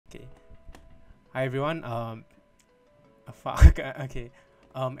Hi everyone. Fuck. Okay.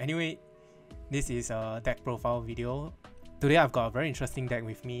 Anyway, this is a deck profile video. Today I've got a very interesting deck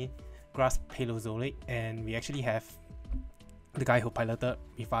with me, Grass Paleozoic, and we actually have the guy who piloted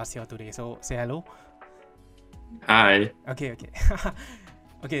with us here today. So say hello. Hi. Okay.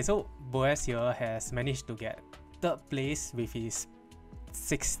 Okay. So Boaz here has managed to get third place with his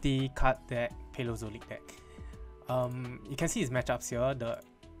 60 card deck, Paleozoic deck. You can see his matchups here. The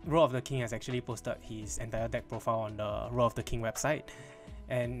Row of the King has actually posted his entire deck profile on the Row of the King website,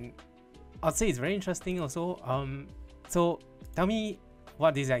 and I'd say it's very interesting also. So tell me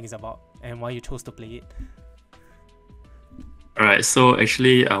what this deck is about and why you chose to play it. Alright, so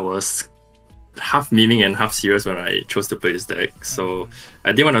actually I was half memeing and half serious when I chose to play this deck. So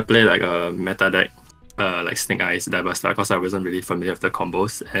I didn't want to play like a meta deck like Snake Eyes, Diabasta, because I wasn't really familiar with the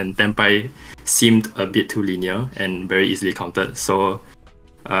combos, and Tempai seemed a bit too linear and very easily countered. So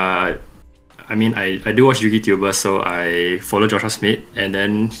I mean, I do watch YouTubers, so I follow Joshua Schmidt, and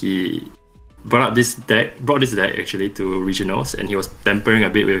then he brought this deck actually to regionals, and he was tampering a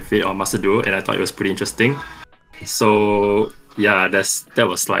bit with it on Master Duo, and I thought it was pretty interesting. So yeah, that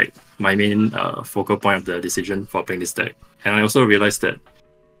was like my main focal point of the decision for playing this deck. And I also realized that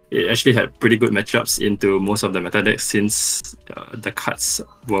it actually had pretty good matchups into most of the meta decks, since the cards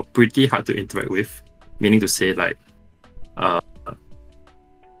were pretty hard to interact with, meaning to say like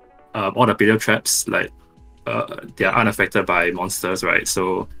all the paleo traps, like they are unaffected by monsters, right?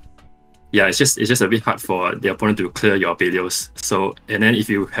 So yeah, it's just a bit hard for the opponent to clear your paleos. So, and then if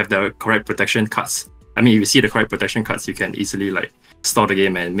you have the correct protection cards, I mean, if you see the correct protection cards, you can easily like stall the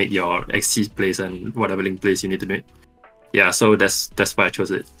game and make your XC plays and whatever link plays you need to make. Yeah, so that's why I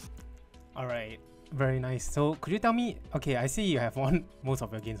chose it. All right, very nice. So could you tell me? Okay, I see you have won most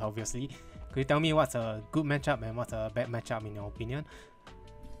of your games, obviously. Could you tell me what's a good matchup and what's a bad matchup in your opinion?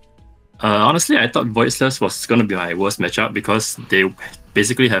 Honestly, I thought Voiceless was gonna be my worst matchup because they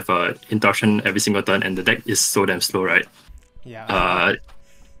basically have a interruption every single turn, and the deck is so damn slow, right? Yeah.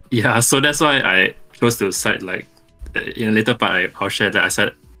 Yeah. So that's why I chose to side like in a later part. I'll share that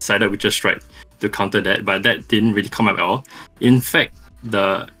I sided Witcher Strike to counter that, but that didn't really come up at all. In fact,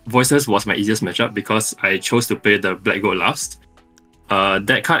 the Voiceless was my easiest matchup because I chose to play the Black Gold last.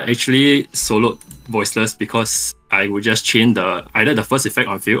 That card actually soloed Voiceless because I would just chain either the first effect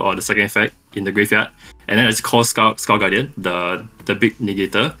on field or the second effect in the graveyard, and then I just call Skull Guardian, the big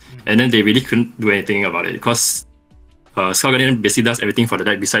negator, and then they really couldn't do anything about it because Skull Guardian basically does everything for the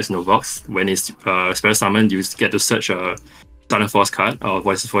deck besides Novox. When it's spell summon, you get to search a Silent Force card or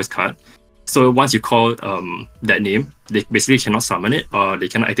Voice card. So once you call that name, they basically cannot summon it or they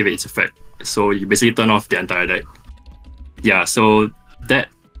cannot activate its effect. So you basically turn off the entire deck. Yeah, so that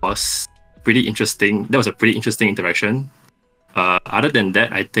was pretty interesting. That was a pretty interesting interaction. Other than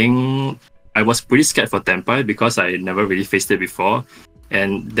that, I think I was pretty scared for Tempai because I never really faced it before,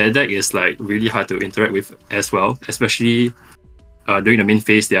 and that deck is like really hard to interact with as well, especially during the main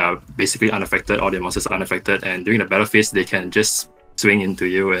phase. They are basically unaffected, all their monsters are unaffected, and during the battle phase they can just swing into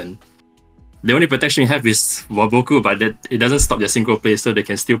you, and the only protection you have is Waboku, but it doesn't stop their synchro play, so they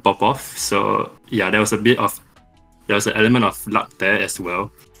can still pop off. So yeah, there was an element of luck there as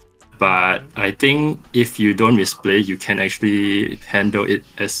well. But I think if you don't misplay, you can actually handle it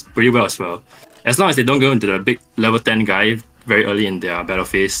as pretty well as well. As long as they don't go into the big level 10 guy very early in their battle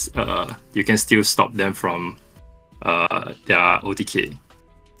phase, you can still stop them from their OTK.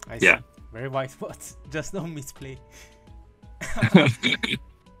 I see. Yeah. Very wise words. Just don't misplay.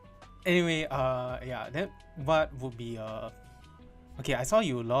 Anyway, yeah, then what would be okay, I saw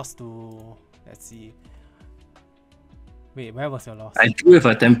you lost to, let's see. Wait, where was your loss? I drew with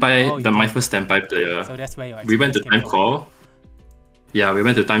a Tempai, my did. first Tempai player. So that's where your We went to experience time call. Yeah, we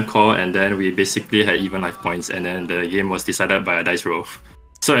went to time call, and then we basically had even life points, and then the game was decided by a dice roll.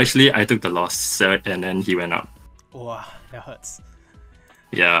 So actually, I took the loss, and then he went up. Wow, that hurts.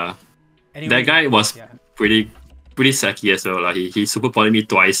 Yeah, Anyway, that guy was pretty sacky as well. Like he super polyed me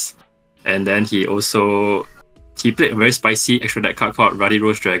twice, and then he played a very spicy extra deck card called Ruddy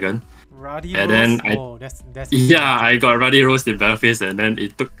Rose Dragon. Ruddy and Rose? then that's yeah, I got Ruddy Rose in battle phase, and then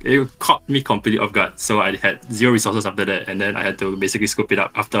it caught me completely off guard. So I had 0 resources after that, and then I had to basically scoop it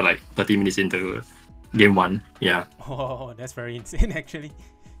up after like 30 minutes into game 1. Yeah. Oh, that's very insane actually.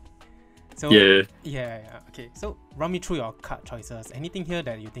 So yeah. Okay, so run me through your card choices. Anything here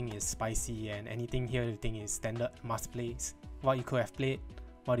that you think is spicy, and anything here you think is standard must plays? What you could have played?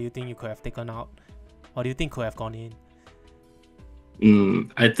 What do you think you could have taken out? What do you think could have gone in?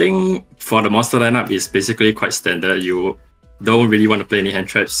 I think for the monster lineup is basically quite standard. You don't really want to play any hand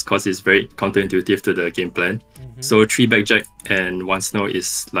traps because it's very counterintuitive to the game plan. So 3 Backjack and 1 Snow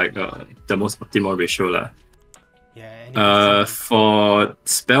is like the most optimal ratio lah. Yeah. For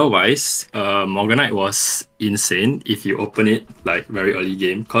spell wise, Morganite was insane if you open it like very early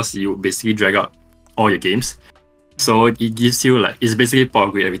game because you basically drag out all your games. So it gives you like, it's basically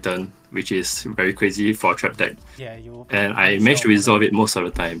power grid every turn, which is very crazy for a trap deck. Yeah, and I managed to resolve it most of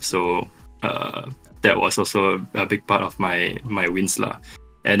the time. So that was also a big part of my wins lah.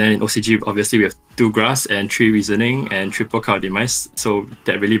 And then in OCG, obviously we have 2 Grass and 3 Reasoning and triple card Demise. So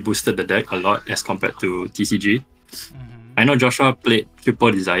that really boosted the deck a lot as compared to TCG. I know Joshua played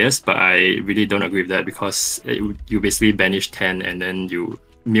triple Desires, but I really don't agree with that because you basically banish 10 and then you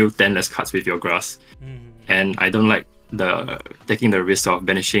mill 10 less cards with your Grass. And I don't like taking the risk of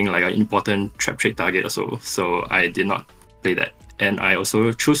banishing like an important trap trick target also. So I did not play that. And I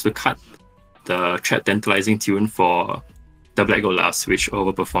also choose to cut the trap Tantalizing Tune for the Black Gold last, which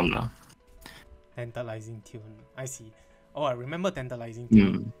overperformed now. Tantalizing Tune, I see. Oh, I remember Tantalizing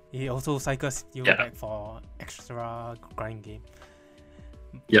Tune. He also cycles you back for extra grind game.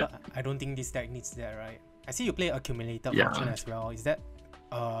 Yeah. But I don't think this deck needs that, right? I see you play Accumulated Fortune as well. Is that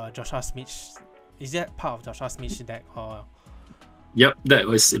Joshua Schmidt? Is that part of Joshua Schmidt's deck or? Yep, that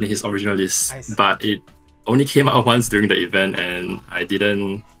was in his original list, but it only came out once during the event, and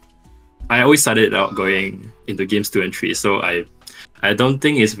I always started out going into games 2 and 3, so I don't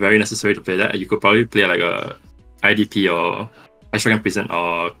think it's very necessary to play that. You could probably play like a IDP or Extravagant Prison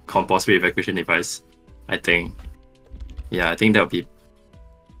or Compulsory Evacuation Device, I think. Yeah, I think that would be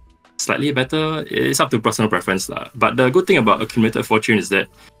slightly better. It's up to personal preference lah. But the good thing about Accumulated Fortune is that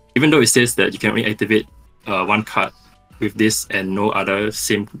even though it says that you can only activate 1 card with this and no other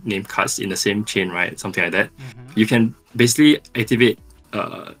same name cards in the same chain, right? Something like that. You can basically activate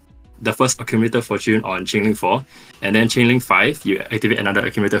the first Accumulated Fortune on Chainlink 4, and then Chainlink 5, you activate another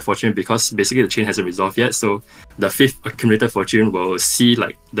Accumulated Fortune because basically the chain hasn't resolved yet. So the 5th Accumulated Fortune will see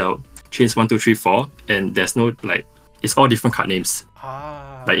like the chains 1, 2, 3, 4, and there's no like, it's all different card names.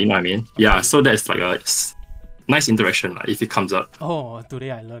 Like, you know what I mean? Yeah, so that's like a nice interaction if it comes up. Oh, today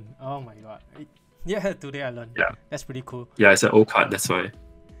I learned. Oh my god. Yeah, today I learned. Yeah. That's pretty cool. Yeah, it's an old card, that's why.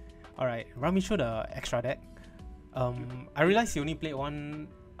 Alright, run me through the extra deck. I realized you only played 1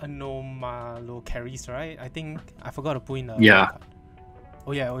 Anomalocaris, right? I think I forgot to put in the card.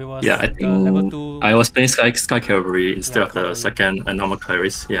 Oh yeah, it was I think level 2. I was playing Sky Cavalry instead of the second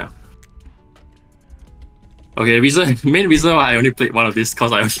Anomalocaris, yeah. Okay, main reason why I only played one of these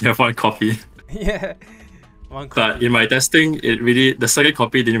because I only have 1 copy. Yeah. 1 copy. But in my testing, the second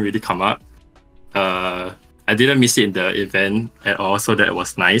copy didn't really come up. I didn't miss it in the event at all, so that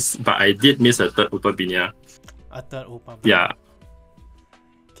was nice. But I did miss a 3rd Upabinia. A 3rd Upabinia. Yeah.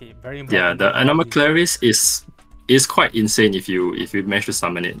 Okay, very important. Yeah, the Anomalocaris is quite insane if you manage to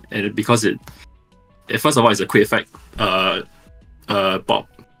summon it, and because first of all, it's a quick effect pop.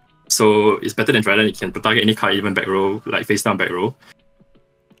 So it's better than Trident. It can target any card, even back row, like face down back row.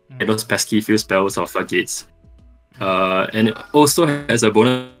 And those pesky few spells or floodgates. And it also has a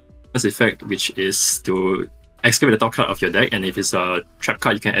bonus effect, which is to excavate the top card of your deck, and if it's a trap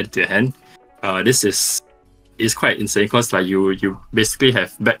card, you can add it to your hand. This is quite insane because like you basically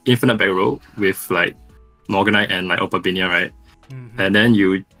have infinite back row with like Morganite and like Opabinia, right? And then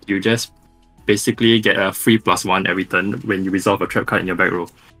you just basically get a free +1 every turn when you resolve a trap card in your back row.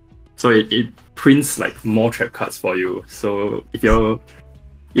 So it prints like more trap cards for you. So if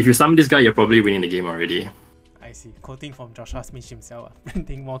you summon this guy, you're probably winning the game already. I see. Quoting from Joshua Smith himself,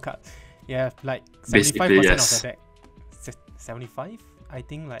 printing more cards. Yeah, like 75% of the deck. 75? I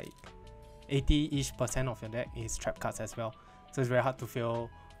think like 80-ish% of your deck is trap cards as well. So it's very hard to fail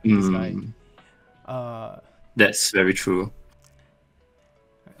this guy. That's very true.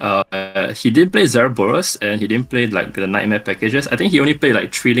 He didn't play Zeraboros and he didn't play like the Nightmare packages. I think he only played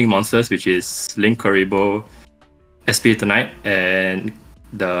like 3 Link monsters, which is Link Karibo, SP Tonight, and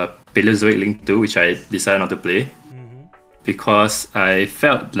the Paleozoic Link 2, which I decided not to play. Because I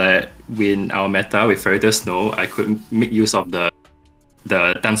felt like in our meta with Fairy Tail Snow, I could make use of the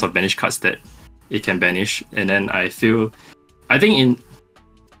tons of banish cards that it can banish. And then I think in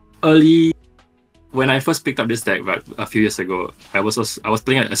early, when I first picked up this deck like a few years ago, I was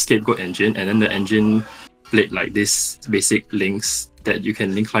playing a Scapegoat engine, and then the engine played like this basic links that you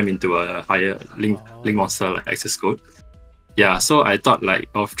can link climb into a higher link monster like Access Code. Yeah, so I thought like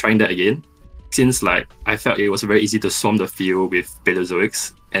of trying that again, since like I felt it was very easy to swarm the field with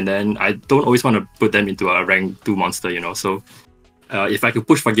Paleozoics, and then I don't always want to put them into a rank 2 monster, you know. So if I could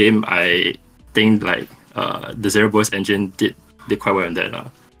push for game, I think like the Zeraboros engine did quite well in that.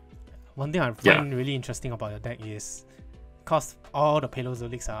 One thing I find really interesting about your deck is Because all the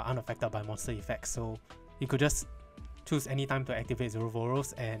Paleozoics are unaffected by monster effects, so you could just choose any time to activate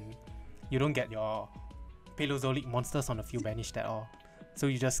Zorovoros and you don't get your Paleozoic monsters on the field banished at all. So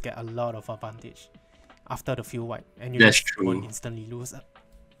you just get a lot of advantage after the field wipe, and you That's just true. won't instantly lose.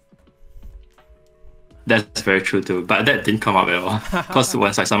 That's very true too. But that didn't come up at all. Because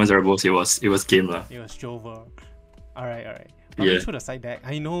once I summoned Zerobos, it was game lah. It was Jover. Alright. Yeah. Through the side deck,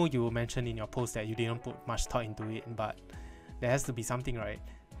 I know you mentioned in your post that you didn't put much thought into it, but there has to be something, right?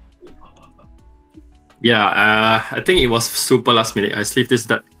 Yeah, I think it was super last minute. I sleeved this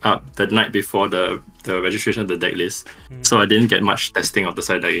deck up the night before the registration of the deck list, so I didn't get much testing of the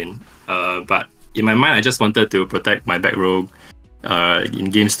side deck in. But in my mind, I just wanted to protect my back row in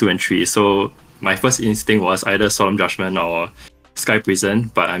games 2 and 3. So my first instinct was either Solemn Judgment or Sky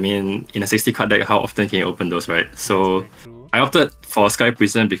Prison. But I mean, in a 60 card deck, how often can you open those, right? So I opted for Sky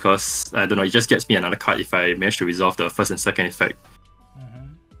Prison because, I don't know, it just gets me another card if I manage to resolve the first and second effect.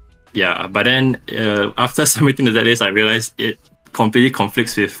 Yeah, but then after submitting the deck list, I realized it completely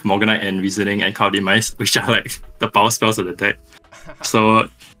conflicts with Morganite and Reasoning and Cloud Demise, which are like the power spells of the deck. So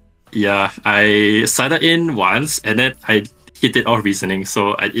yeah, I sided in once and then I hit it off Reasoning,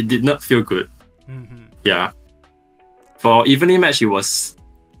 so it did not feel good. Yeah. For evenly match,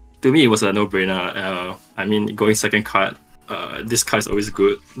 to me, it was a no-brainer. I mean, going second card, this card is always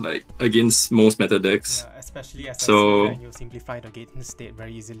good, like against most meta decks. Yeah, especially as you simplify the gate state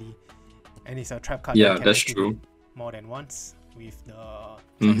very easily, and it's a trap card. Yeah, that can that's activate true. More than once with the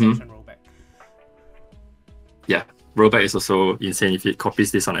transaction rollback. Yeah, rollback is also insane if it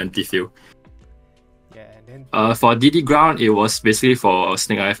copies this on empty field. Yeah, and then for DD Ground, it was basically for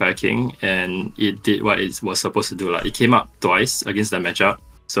Snake Eye Fire King, and it did what it was supposed to do. Like, it came up twice against the matchup,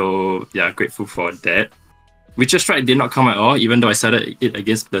 so yeah, grateful for that. Witcher Strike did not come at all, even though I started it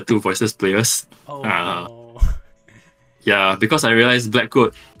against the 2 Voiceless players. Yeah, because I realized Black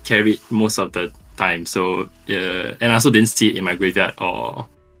Coat carried most of the time, so and I also didn't see it in my graveyard or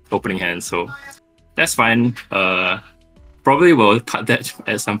opening hand, so that's fine. Probably will cut that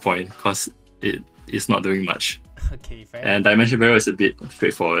at some point because it is not doing much. Okay, fair. And Dimension Barrier is a bit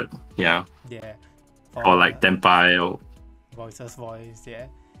straightforward. Yeah. Yeah. Or like Tempai or Voice, yeah.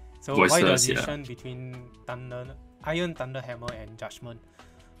 So Voices, why the decision between Iron Thunder Hammer and Judgment?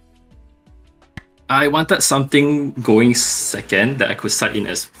 I wanted something going second that I could side in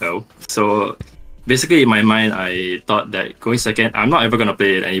as well. So basically in my mind, I thought that going second, I'm not ever going to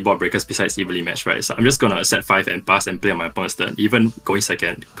play any board breakers besides Evenly Match, right? So I'm just going to set 5 and pass and play on my opponent's turn, even going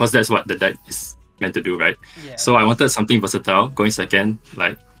second, because that's what the deck is meant to do, right? Yeah. So I wanted something versatile going second.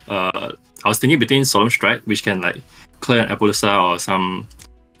 Like I was thinking between Solemn Strike, which can like clear an Appaloosa or some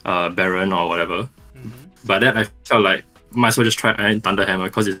Baron or whatever. But then I felt like might as well just try Iron Thunder Hammer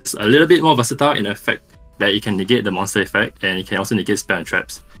because it's a little bit more versatile in the fact that it can negate the monster effect and it can also negate spell and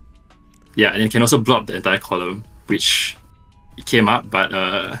traps. Yeah, and it can also block the entire column, which it came up, but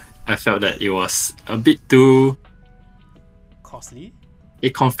I felt that it was a bit too costly.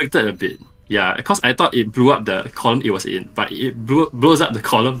 It conflicted a bit. Yeah, because I thought it blew up the column it was in, but it blows up the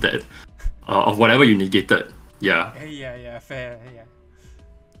column that of whatever you negated. Yeah. Yeah, fair. Yeah,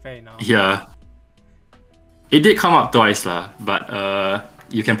 fair enough. Yeah. It did come up twice lah, but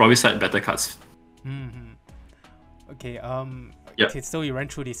you can probably side better cards. Okay, Yep. Okay, so you ran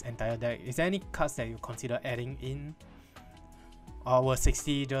through this entire deck. Is there any cards that you consider adding in? Or was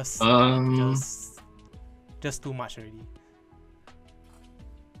 60 just too much already?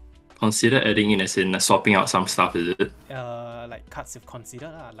 Consider adding in as in swapping out some stuff, is it? Like cards you've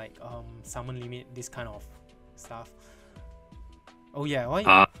considered, like summon limit, this kind of stuff. Oh yeah, why?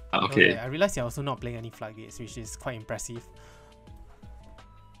 Okay. Okay, I realized you're also not playing any floodgates, which is quite impressive.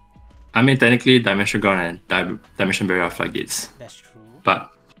 I mean, technically, Dimension Ground and Dimension Barrier are floodgates. That's true. But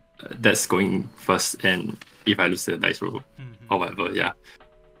that's going first, and if I lose the dice roll or whatever, yeah.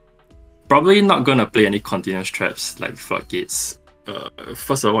 Probably not gonna play any continuous traps like floodgates.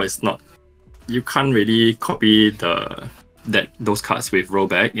 First of all, it's not. You can't really copy those cards with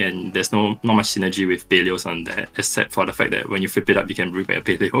rollback, and there's not much synergy with Paleos on that, except for the fact that when you flip it up, you can bring back a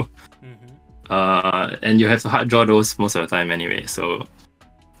Paleo. And you have to hard draw those most of the time anyway, so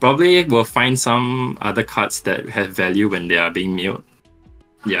probably we'll find some other cards that have value when they are being milled.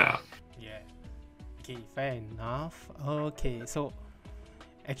 Yeah. Okay, fair enough. Okay, so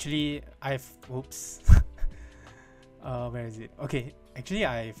actually oops. Where is it? Okay, actually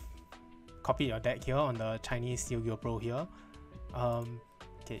I've copied your deck here on the Chinese Yugioh Pro here.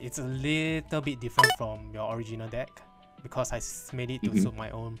 Okay, it's a little bit different from your original deck because I made it to suit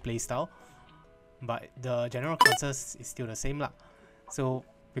my own playstyle, but the general consensus is still the same lah. So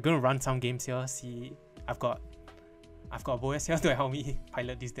we're gonna run some games here. See, I've got I've got Boas here to help me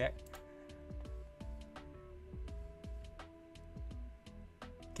pilot this deck.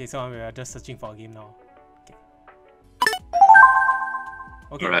 Okay, so we are just searching for a game now.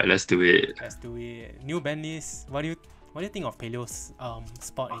 Okay. Alright, let's do it. Let's do it. New ban list. What do you think of Paleo's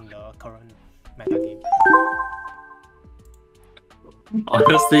spot in the current meta game?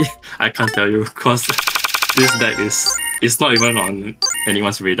 Honestly, I can't tell you because this deck is not even on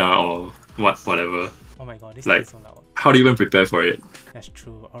anyone's radar or whatever. Oh my god, this like, is so loud. How do you even prepare for it? That's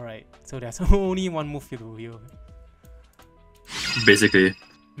true. Alright, so there's only one move to do. Basically.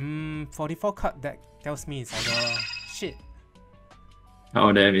 44 card deck tells me it's either shit.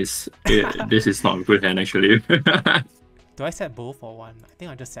 Oh damn, this is not a good hand actually. Do I set both or one? I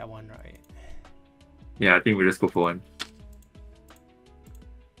think I just set one, right? Yeah, I think we just go for one.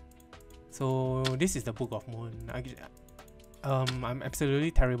 So this is the Book of Moon. I'm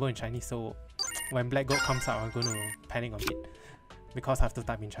absolutely terrible in Chinese, so when Black Gold comes out, I'm going to panic a bit because I have to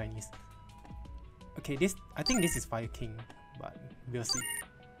type in Chinese. Okay, I think this is Fire King, but we'll see.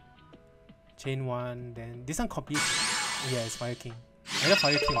 Chain 1, then this one copies. Yeah, it's Fire King. Either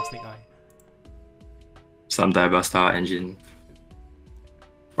Fire King or Snake Eye. Some Diabastar engine.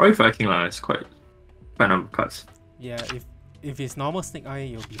 Probably Fire King lah, it's quite number of cards. Yeah, if it's normal Snake Eye,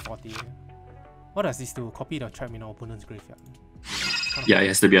 it'll be 40. What does this do? Copy the trap in our opponent's graveyard. Yeah, it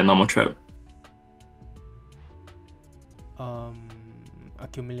has to be a normal trap.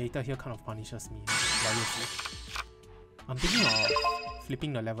 Accumulator here kind of punishes me. I'm thinking of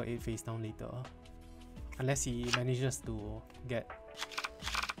flipping the level 8 face down later. Unless he manages to get...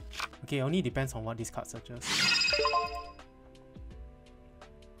 Okay, it only depends on what this card searches.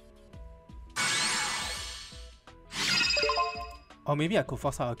 Or maybe I could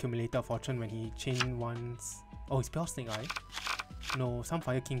force out Accumulator Fortune when he chain once. Oh, he spells Snake Eye? No, some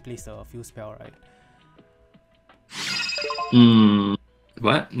Fire King plays a few spell, right?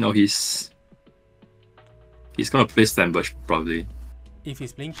 What? No, he's gonna play Slambush probably. If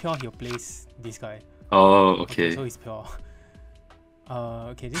he's playing pure, he'll place this guy. Oh, okay. So he's pure.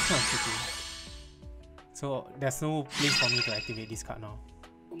 Okay, this is kind of tricky. So there's no place for me to activate this card now.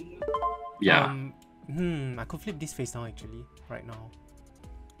 Yeah. I could flip this face down actually, right now.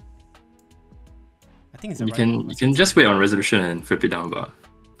 I think it's you can just wait on resolution and flip it down, but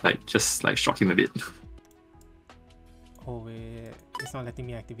just shock him a bit. Oh wait, it's not letting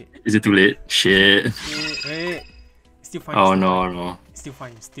me activate. Is it too late? Shit. Wait. Still fine. Oh no. Still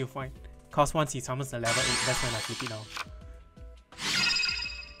fine. Cause once he summons the level 8, that's when I flip it down.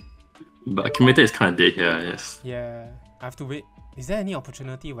 But Accumulator is kind of dead here, yes. Yeah, I have to wait. Is there any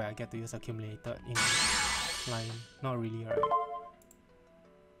opportunity where I get to use Accumulator in line? Not really, right?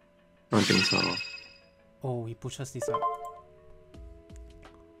 I don't think so. Oh, he pushes this up.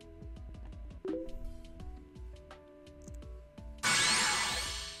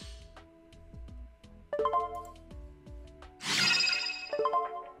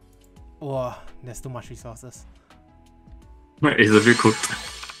 Wow, there's too much resources. It's a bit cooked.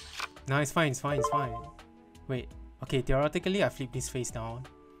 No, it's fine. Wait, okay, theoretically I flip this face down.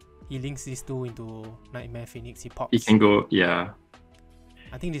 He links these two into Nightmare Phoenix, he pops. He can go, yeah.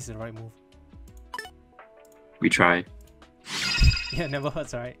 I think this is the right move. We try. Yeah, never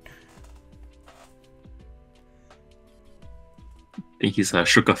hurts, right? I think he's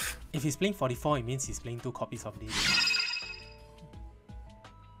shook off. If he's playing 44, it means he's playing 2 copies of this.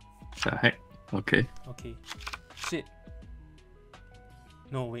 The heck? Okay. Okay. Shit.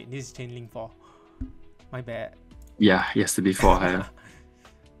 No, wait, this is Chain Link 4. My bad. Yeah, he has to be 4 higher.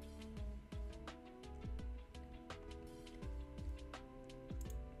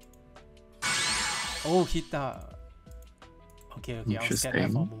 Oh, Hita. Okay, I was scared there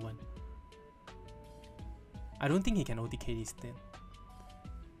for a moment. I don't think he can OTK this then.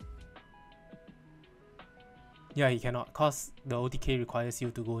 Yeah, he cannot, cause the OTK requires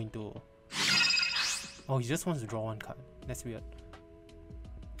you to go into... Oh, he just wants to draw one card. That's weird.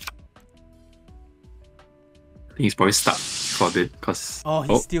 I think he's probably stuck for a bit, cause... Oh,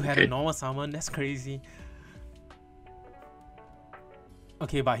 he still had a normal summon, that's crazy.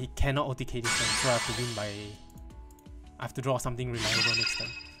 Okay, but he cannot OTK this turn, so I have to win by... I have to draw something reliable next turn.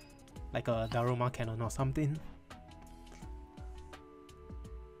 Like a Daruma Cannon or something.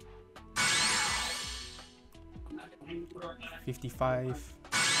 $55.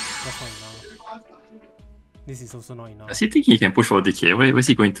 That's not enough. This is also not enough. Does he think he can push for DK? Where's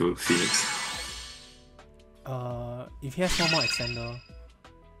he going to Phoenix? If he has one more extender.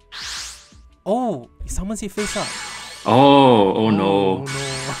 Oh, he summons it face up. Oh no.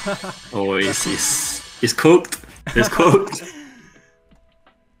 Oh no. Oh, it's cooked. It's cooked.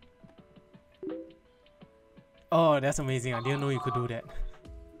 Oh, that's amazing. I didn't know you could do that.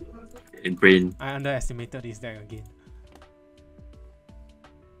 In brain. I underestimated this deck again.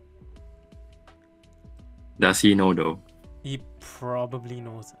 Does he know though? He probably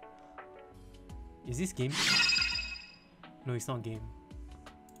knows. Is this game? No, it's not game.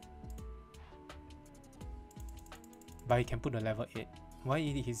 But he can put the level 8. Why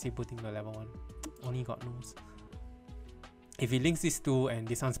is he putting the level 1? Only God knows. If he links these two and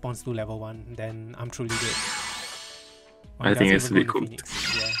this one spawns to level 1, then I'm truly dead. Oh, I think it's a bit cool. cooked.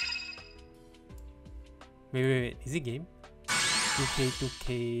 Yeah. Wait. Is it game?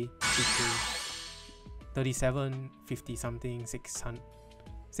 2k, 37, 50 something,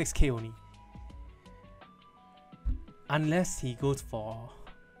 6k only. Unless he goes for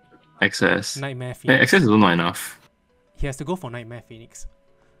Access. Nightmare Yeah, Phoenix. access is not enough. He has to go for Nightmare Phoenix.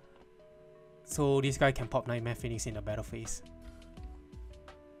 So this guy can pop Nightmare Phoenix in the battle phase.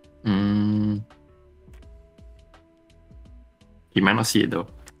 He might not see it though.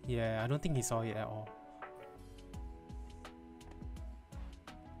 Yeah, I don't think he saw it at all.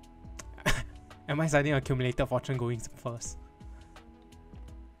 Am I citing accumulated fortune going first?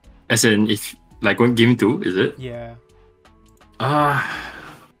 As in, if like going game 2, is it? Yeah.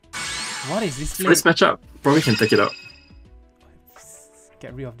 What is this? First matchup, probably can take it out.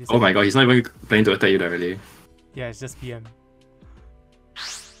 Get rid of this. Oh my god, he's not even planning to attack you directly. Yeah, it's just PM.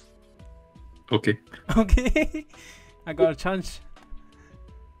 Okay. Okay. I got a chance.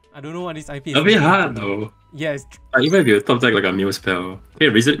 I don't know what this IP is. A bit hard though. Yeah, even if you top deck like a Mule spell. Okay,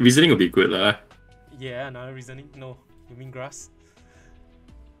 reasoning will be good lah. Yeah, another reasoning. No, you mean grass?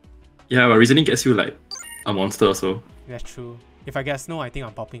 Yeah, but reasoning gets you like a monster also. That's true. If I get snow, I think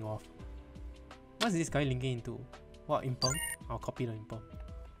I'm popping off. What's this guy linking into? What, Imperm? I'll copy the Imperm.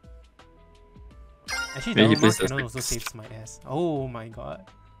 Actually, the Armor Cannon also saves my ass. Oh my god.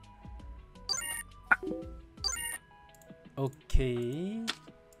 Okay.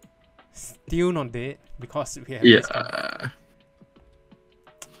 Still not dead because we have. Yeah.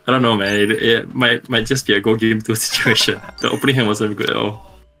 I don't know, man. It might just be a go game 2 situation. The opening hand wasn't good at all.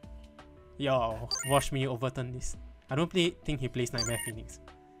 Yo, watch me overturn this. I don't think he plays Nightmare Phoenix.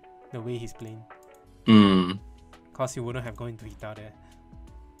 The way he's playing. Cause he wouldn't have gone into Hita there.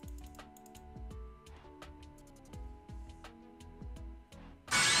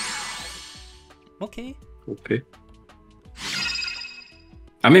 Okay.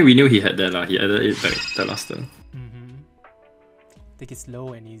 I mean, we knew he had that lah. He added it like the last turn. Take it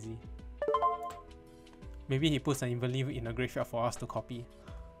slow and easy. Maybe he puts an Invalid in a graveyard for us to copy.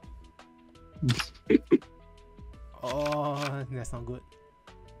 Oh, that's not good.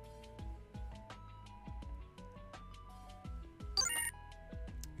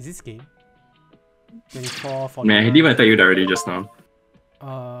 Is this game? 24 for. Man, he didn't even attack you directly just now.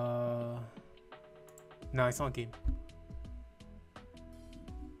 No, it's not a game.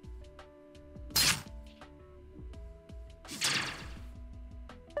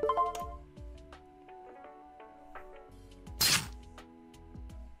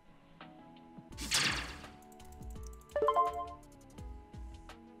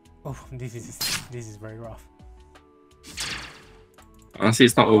 Oh, this is very rough. Honestly,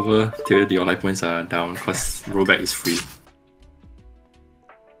 it's not over till your life points are down because rollback is free.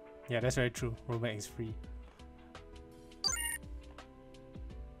 Yeah, that's very true. Rollback is free.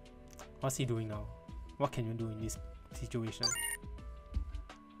 What's he doing now? What can you do in this situation?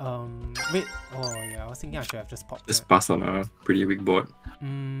 Wait. Oh yeah, I was thinking I should have just popped. Just pass on a pretty weak board.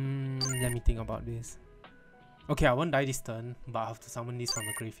 Let me think about this. Okay, I won't die this turn, but I have to summon this from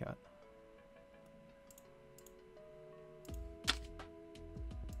the graveyard.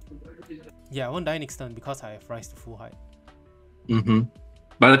 Yeah, I won't die next turn because I have Rise to full height.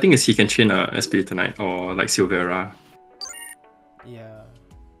 But the thing is, he can chain a SP tonight or like Silvera. Yeah.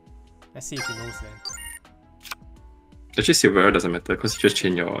 Let's see if he knows then. Actually, Silvera doesn't matter because you just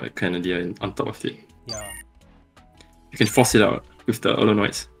chain your Canadian on top of it. Yeah. You can force it out with the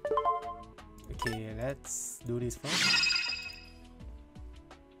Olonoids. Okay, let's do this first.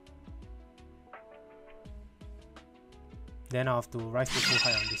 Then I'll have to rise to full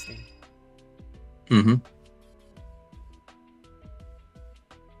height on this thing.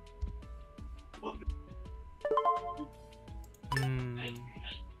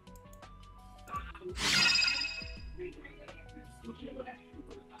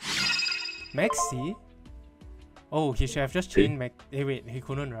 Maxi? Oh, he should have just chained wait, he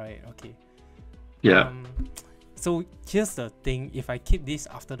couldn't, right? Okay. Yeah. So here's the thing, if I keep this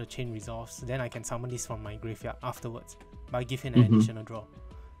after the chain resolves, then I can summon this from my graveyard afterwards. But I give him an additional draw.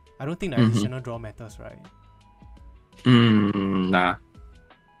 I don't think the additional draw matters, right? Nah.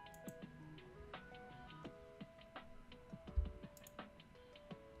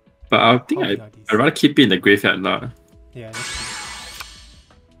 But I think How big are these? I'd rather keep it in the graveyard lah. Yeah, that's true.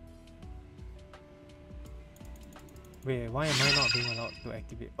 Wait, why am I not being allowed to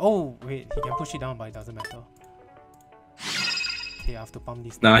activate? Oh, wait, he can push it down, but it doesn't matter. Okay, I have to pump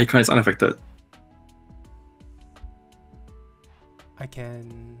this. Nah, he can't. It's unaffected. I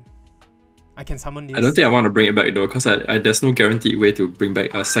can summon this. I don't think I want to bring it back though, because there's no guaranteed way to bring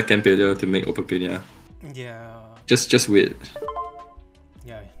back a second failure to make open Pania. Yeah. Just wait.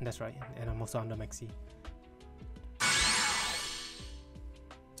 Yeah, that's right. And I'm also under Maxi.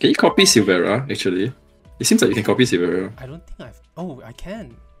 Can you copy Silvera, actually? It seems like you can copy Silvera. I don't think I've... Oh, I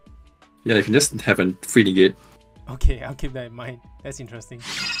can. Yeah, you can just have a free negate. Okay, I'll keep that in mind. That's interesting.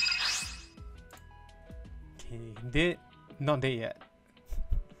 Okay, dead. Not dead yet.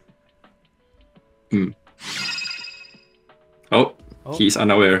 Oh, he's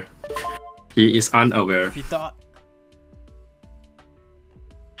unaware. He is unaware. He thought...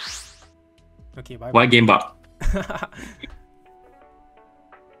 Okay, bye. Why game bug?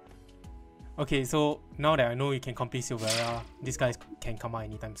 Okay, so now that I know you can complete Silvera, these guys can come out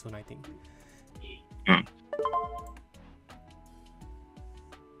anytime soon, I think.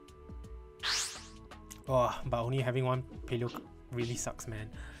 Oh, but only having one Paleo really sucks, man.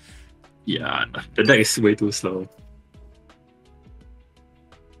 Yeah, the deck is way too slow.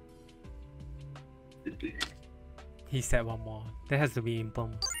 He said one more. That has to be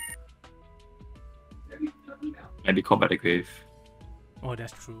Impulm. And be caught by the grave. Oh,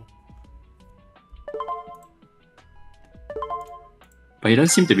 that's true. But he doesn't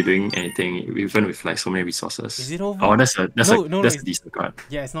seem to be doing anything, even with like so many resources. Is it over? Oh, that's a decent card.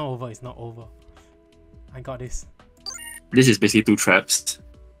 Yeah, it's not over. It's not over. I got this. This is basically 2 traps.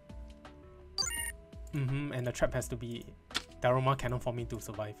 And the trap has to be Daruma Cannon for me to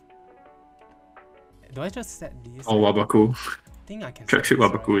survive. Do I just set this? Oh, Wabaku. I think I can. Trap set trick this,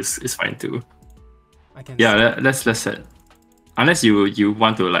 Wabaku right? is fine too. I can. Yeah, let's set. Unless you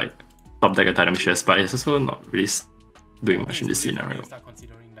want to like top deck a Dynamicious, but it's also not really doing much in this scenario. Start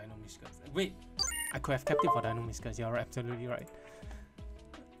considering Dynamiscus. Wait, I could have kept it for Dynamiscus. You're absolutely right.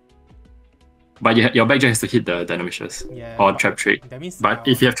 But your back just has to hit the Dynamicious or Trap Trick. That means. But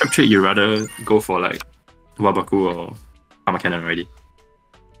if you have Trap Trick, you rather go for like Wabaku or Armor Cannon already.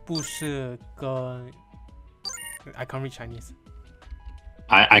 不是跟 I can't read Chinese.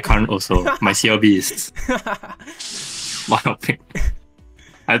 I can't also. My CLB is one of it.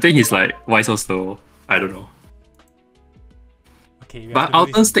 I think he's like, why so slow? I don't know. Okay, but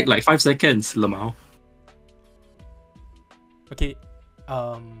Alton's take like 5 seconds, Lamau. Okay,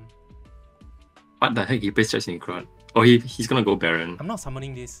 What the heck? He plays Jet Synchron. Oh, he's gonna go Baron. I'm not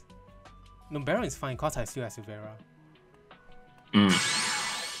summoning this. No, Baron is fine because I still have Silvera.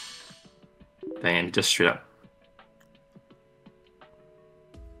 Dang, just straight up.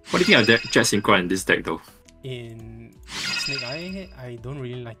 What do you think of Jet Synchron in this deck though? In Snake Eye, I don't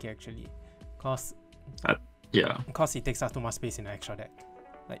really like it actually. Because Because it takes up too much space in the extra deck.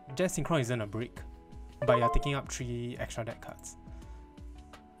 Like, Jet Synchron isn't a brick, but you're taking up 3 extra deck cards.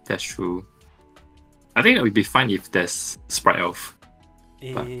 That's true. I think it would be fine if there's Sprite Elf.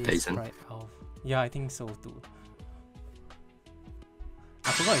 But there isn't. Sprite Elf. Yeah, I think so too.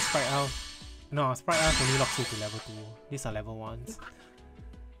 I forgot it's Sprite Elf. No, Sprite Elf only locks you to level 2. These are level 1s.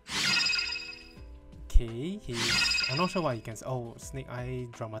 Okay, I'm not sure what he can... Oh, Snake Eye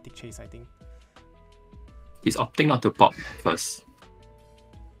Dramatic Chase, I think. He's opting not to pop first.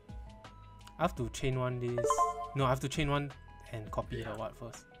 I have to chain one this. No, I have to chain one and copy the what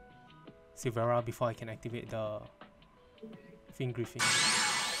first. Silvera before I can activate the Fin Griffin.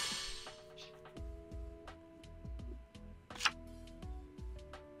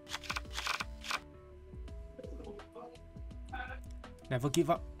 Never give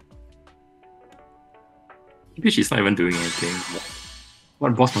up. Maybe she's not even doing anything.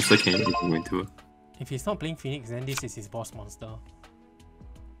 What boss monster can you go into? If he's not playing Phoenix, then this is his boss monster.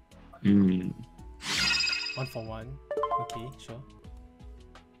 1 for 1. Okay, sure.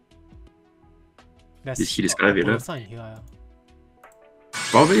 Did he discard it? In here.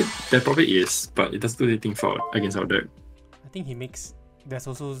 There probably is, but it doesn't do anything for against our deck. I think he makes. There's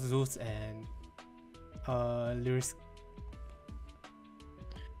also Zeus and Lyris.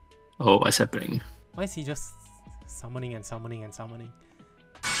 Oh, what's happening? Why is he just summoning and summoning and summoning?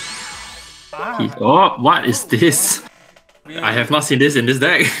 Oh, what is this? Wait, I have not seen this in this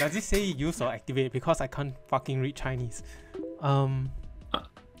deck. Does it say use or activate? Because I can't fucking read Chinese. Did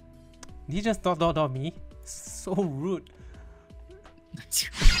he just dot me? So rude. Is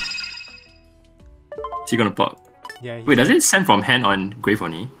he gonna pop? Yeah. Wait, does it send from hand on Grave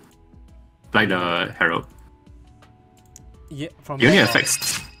Oni? Like the Herald? Yeah, from it only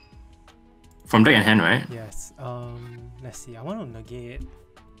affects. From deck and hand, right? Yes. Let's see. I want to negate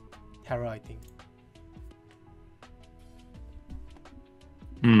Terra, I think.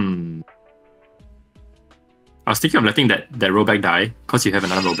 I was thinking of letting that rollback die, because you have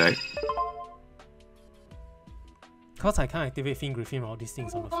another rollback. Because I can't activate Fiend Griffin all these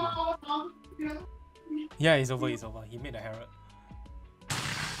things on the field. Yeah, it's over, it's over. He made a Herald.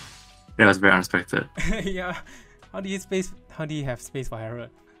 That was very unexpected. Yeah. How do you have space for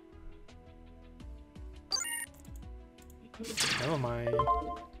Herald? Never mind.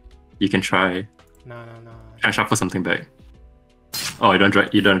 You can try. Nah. Try and shuffle something back. Oh, you don't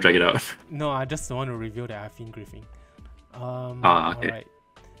drag it out. No, I just don't want to reveal that I have Fiend Griffin. Okay. Alright.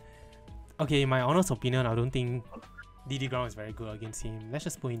 Okay, in my honest opinion, I don't think DD Ground is very good against him. Let's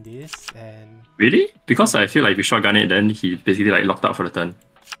just put in this and... Really? Because I feel like if you shotgun it, then he basically like locked up for the turn.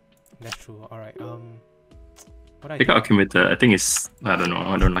 That's true. Alright, what I Take out Accumulator. I think it's... I don't know.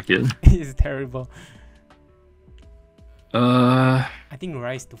 I don't like it. It's terrible. I think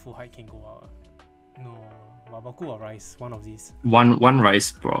Rise to full height can go out. No, Waboku or Rise, one of these. One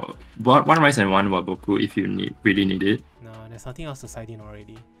Rise, bro. One Rise and one Waboku if you really need it. No, there's nothing else to side in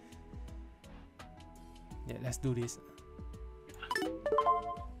already. Yeah, let's do this.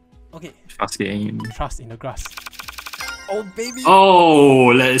 Okay. Fast game. Trust in the grass. Oh, baby!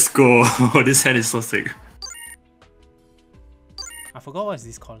 Oh, let's go. This hand is so sick. I forgot what is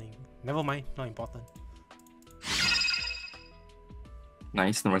this calling. Never mind, not important.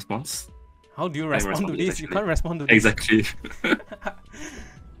 Nice, no response. How do you respond to this? You can't respond to this. Exactly.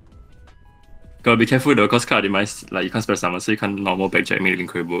 Gotta be careful though, because card demise, like you can't spell summon, so you can't normal backjack make it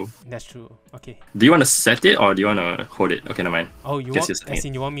incredible. That's true. Okay. Do you want to set it or do you want to hold it? Okay, never mind. Oh, you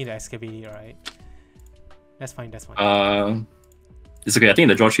want me to excavate it, right? That's fine, that's fine. It's okay. I think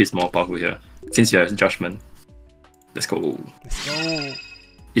the draw tree is more powerful here, since you have judgment. Let's go. Let's go.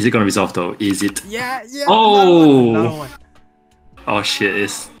 Is it gonna resolve though? Is it? Yeah. Oh! Another one. Oh shit,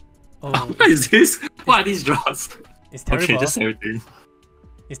 it's... Oh, what is this? What are these draws? It's terrible. Okay, just everything.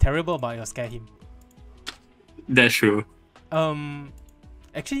 It's terrible, but you'll scare him. That's true.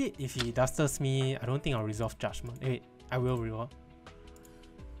 Actually, if he dusters me, I don't think I'll resolve judgment. Wait, I will resolve.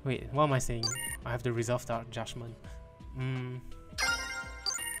 Wait, what am I saying? I have to resolve that judgment.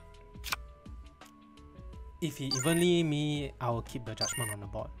 If he evenly me, I'll keep the judgment on the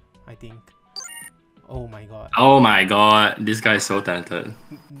board, I think. Oh my god. Oh my god, this guy is so talented.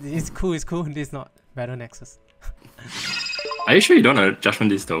 It's cool, it's cool. This is not Battle Nexus. Are you sure you don't want to judgment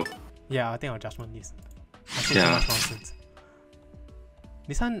this though? Yeah, I think I'll judgment this. I say Yeah. too much nonsense.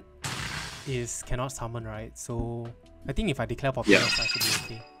 This one is cannot summon, right? So I think if I declare popular, I should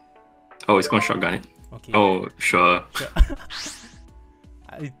be okay. Oh, it's gonna shotgun it. Okay. Oh, sure.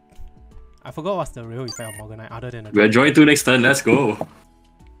 I forgot what's the real effect of Morganite other than the... We're drawing 2 next turn, let's go.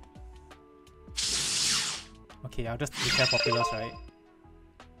 Okay, I'll just declare populous, right?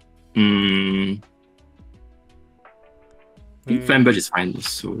 I think Flamberge is fine,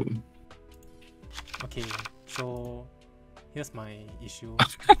 so... Okay, so... Here's my issue.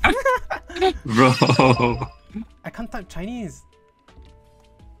 Bro... I can't type Chinese!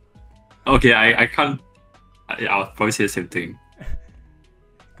 Okay, I can't... I'll probably say the same thing.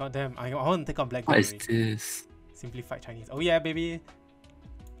 God damn, I want to take out Black What Gold is already. this? Simplified Chinese. Oh yeah, baby!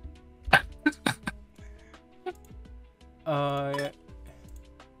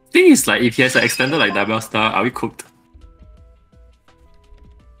 Thing is, like, if he has an extender like Double Star, are we cooked?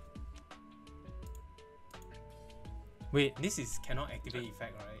 Wait, this is cannot activate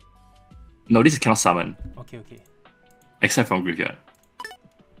effect, right? No, this is cannot summon. Okay. Except from graveyard.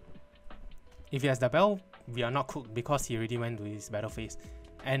 If he has the bell, we are not cooked because he already went to his battle phase.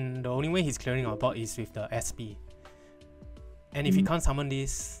 And the only way he's clearing our board is with the SP. And if he can't summon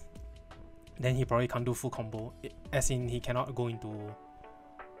this, then he probably can't do full combo. As in, he cannot go into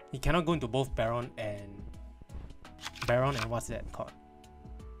both Baron and what's that called?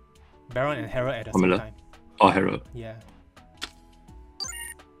 Baron and Herald at the same time. Oh, Herald. Yeah.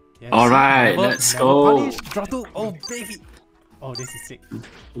 Alright, let's go. Punish. Draw 2. Oh, baby. Oh, this is sick.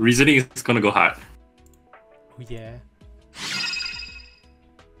 Reasoning is gonna go hard. Oh, yeah.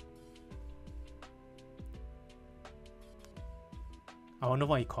 I wonder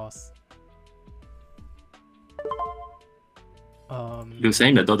what it costs. You're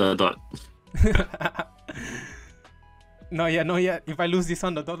saying the dot. Not yet. If I lose this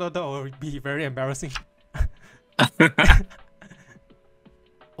one, the dot will be very embarrassing.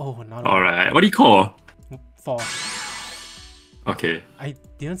 Oh, no. Alright, what do you call? 4. Okay. I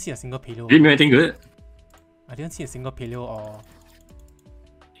didn't see a single paleo. Didn't do anything good? I didn't see a single paleo or...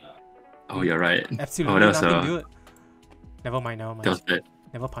 Oh, you're right. Absolutely that was nothing good. Never mind. That was bad.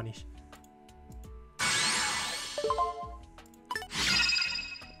 Never punish.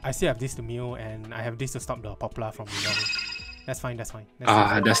 I still have this to mill, and I have this to stop the Poplar from resolving. That's fine, that's fine.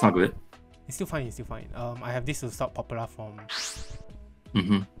 That's not good. It's still fine, it's still fine. I have this to stop Poplar from...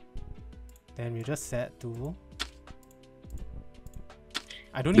 Then we just set to...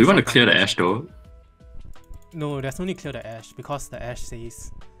 I don't Do you want to clear the ash though? No, there's no need to clear the ash, because the ash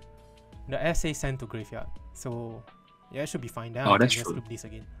says... The ash says send to graveyard. So, yeah, it should be fine. Then I can just loop this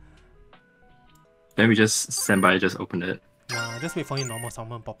again. Then we just stand by, just open it. Nah, just wait for him normal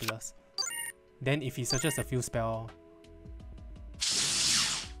summon Populous. Then if he searches a few spell...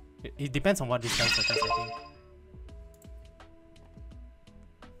 It depends on what this guy searches, I think.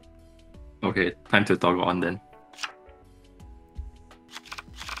 Okay, time to toggle on then.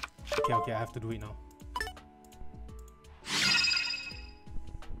 Okay, I have to do it now.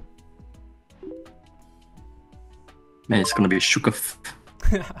 Man, it's gonna be Shukaf.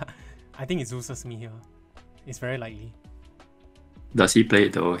 I think it Zeus's me here. It's very likely. Does he play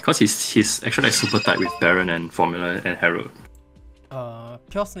it though? Because he's actually like super tight with Baron and Formula and Herald.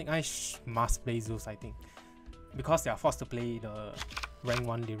 Pure Snake Eyes must play Zeus, I think. Because they are forced to play the rank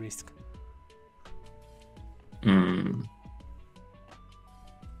 1 Lyrisk.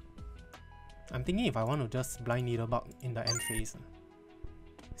 I'm thinking if I want to just blind Needlebug in the end phase,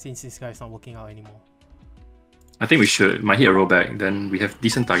 since this guy is not working out anymore. I think we should. Might hit a rollback, then we have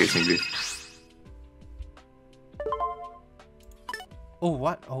decent targets in grade. Oh,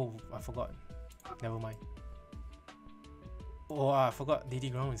 what? Oh, I forgot. Never mind. Oh, I forgot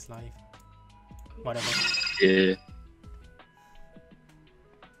DD Ground is live. Whatever. Yeah.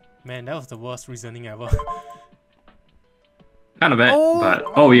 Man, that was the worst reasoning ever. Kind of bad,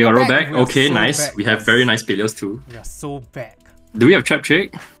 but we got rollback. Okay, so nice. Back. We have very nice Paleos too. We are so back. Do we have Trap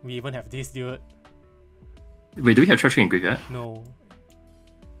Trick? We even have this, dude. Wait, do we have Trap Trick in graveyard? No.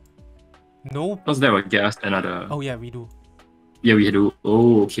 No. Because that would get us another... Oh yeah, we do. Yeah, we do.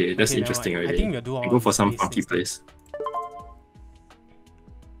 Oh, okay. That's interesting already. I think we'll do all go for some funky plays.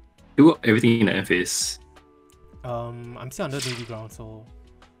 Do everything in the end phase. I'm still under DD Ground, so...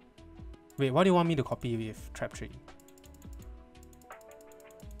 Wait, what do you want me to copy with Trap Trick?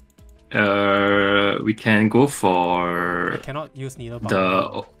 We can go for... I cannot use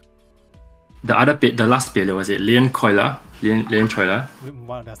Needlebug. The last Paleo, was it? Lian Coiler? Lian Choiler?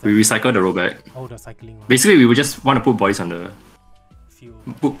 What does that we recycle the rollback. Oh, the cycling one. Basically, we would just want to put bodies on the field.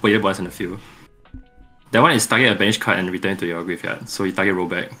 Put player bodies on the field. That one is target a banish card and return to your graveyard. So you target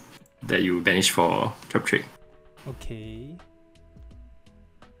rollback that you banish for Trap Trick. Okay.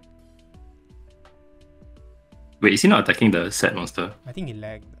 Wait, is he not attacking the set monster? I think he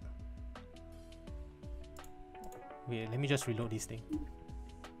lagged. Wait, let me just reload this thing.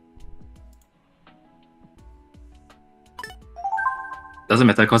 Doesn't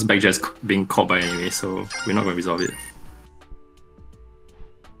matter because Backjet is being caught by anyway, so we're not going to resolve it.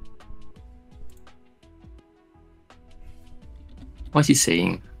 What is he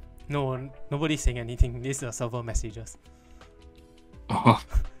saying? No, nobody's saying anything. These are server messages. Oh.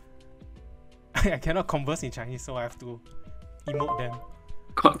 I cannot converse in Chinese, so I have to emote them.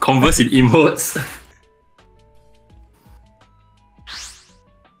 Converse in emotes?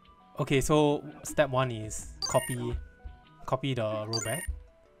 Okay, so step 1 is copy the rollback.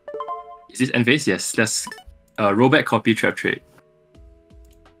 Is this end phase? Yes. Let's rollback copy Trap Trick.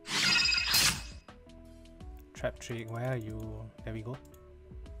 Trap Trick, where are you? There we go.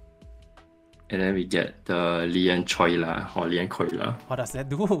 And then we get the Lian Choila or Lian Coila. What does that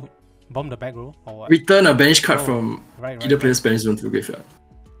do? Bomb the back row or what? Return a banish card from either player's banish zone to the graveyard.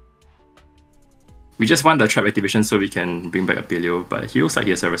 We just want the trap activation so we can bring back a Paleo, but he looks like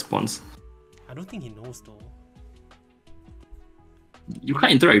he has a response. I don't think he knows though. You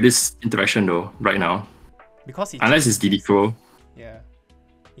can't interact with this interaction though, right now. Because unless it's DD Crow. Yeah.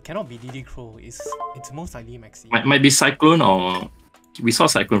 It cannot be DD Crow, it's most likely Maxi. Might be Cyclone or... We saw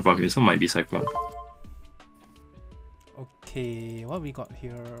Cyclone from him, so might be Cyclone. Okay, what we got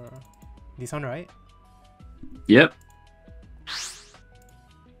here? This one, right? Yep.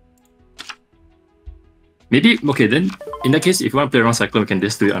 Maybe, okay, then in that case, if you want to play around Cyclone, we can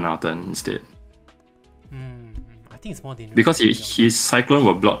just do it on our turn instead. I think it's more dangerous. Because his Cyclone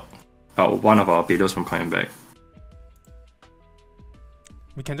will block one of our Paleos from coming back.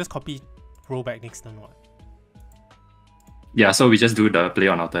 We can just copy rollback next turn, what? Yeah, so we just do the play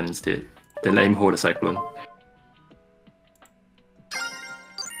on our turn instead. Then let him hold the Cyclone.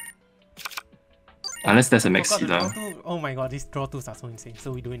 Unless there's a Maxi lah. Oh my god, these draw 2s are so insane.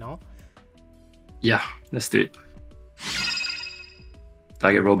 So we do it now? Yeah, let's do it.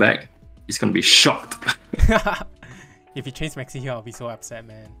 Target rollback. He's gonna be shocked. If he chains Maxi here, I'll be so upset,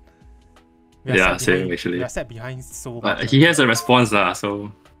 man. Yeah, same actually. We are set behind so much. But he has a response lah, so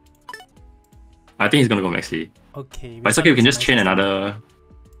I think he's gonna go Maxi. Okay. But it's okay, we can just chain another.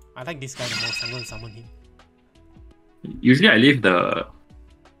 I like this guy the most. I'm going to summon him. Usually I leave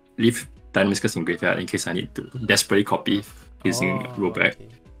Dynamiscus in graveyard in case I need to desperately copy using rollback. Okay.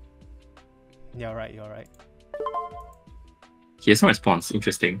 You're right, you're right. He has no response.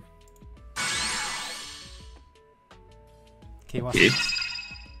 Interesting. Okay, what's this?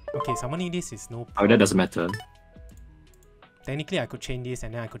 Okay, summoning this is no problem. Oh, that doesn't matter. Technically, I could chain this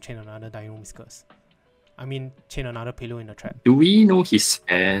and then I could chain another Dynamiscus. I mean, chain another Palo in the trap. Do we know his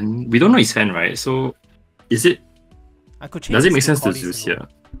hand? We don't know his hand, right? So, is it... I could chain Does it make to sense to Collies, Zeus you know.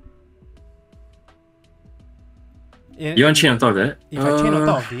 here? You want to chain on top of that? If I chain on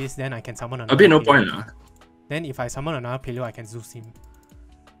top of this, then I can summon another A bit no Palo. point. Then if I summon another Palo, I can Zeus him.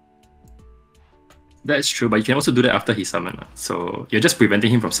 That's true, but you can also do that after he summoned. So, you're just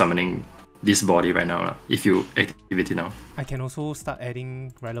preventing him from summoning this body right now, if you activate it now. I can also start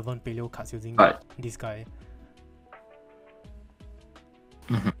adding relevant Paleo cards using this guy.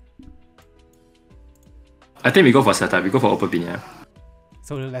 I think we go for setup, we go for Open Binia.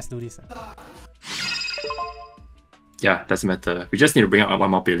 So let's do this. Yeah, doesn't matter. We just need to bring out one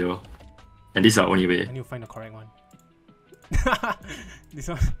more Paleo. And this is our only way. I need to find the correct one. This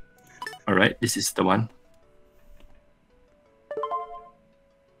one. Alright, this is the one.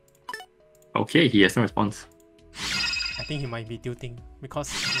 Okay, he has no response. I think he might be tilting because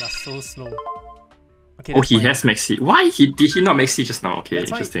we are so slow. Okay, Oh, he has Maxi. Why did he not Maxi just now? Okay,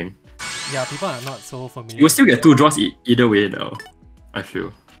 That's interesting. Yeah, people are not so familiar. You will still get 2 draws either way though, I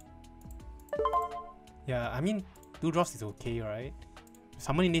feel. Yeah, I mean, 2 draws is okay, right?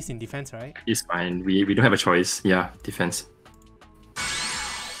 Summoning this in defense, right? It's fine. We don't have a choice. Yeah, defense.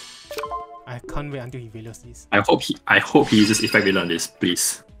 I can't wait until he values this. I hope he uses effect value on this,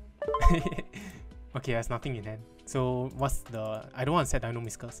 please. Okay, there's nothing in hand. So what's the... I don't want to set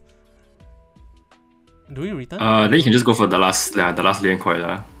Dynamiscus. Do we return? Then you can just go for the last lane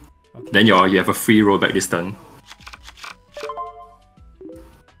coil. Okay. Then you have a free rollback this turn.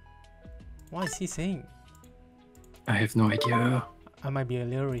 What is he saying? I have no idea. I might be a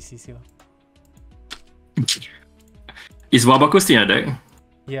little racist here. Is Waboku still in the deck?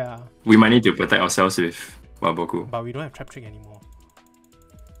 Yeah. We might need to protect ourselves with Waboku. But we don't have Trap Trick anymore.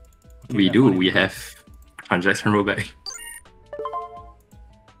 Okay, We do. We have transaction rollback.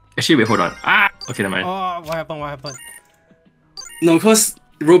 Actually, wait, hold on. Okay, never mind. Oh, what happened? What happened? No, because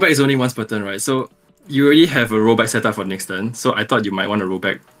rollback is only once per turn, right? So you already have a rollback set up for next turn. So I thought you might want to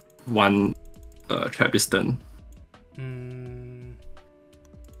rollback one trap this turn.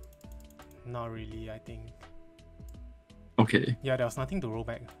 Not really, I think. Okay. Yeah, there was nothing to roll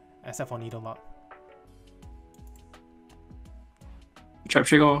back except for Needle Mark. Trap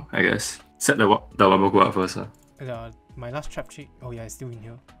trick, I guess. Set the Waboku up first. My last Trap Trick, oh yeah, it's still in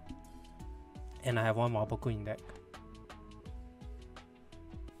here. And I have one Waboku in deck.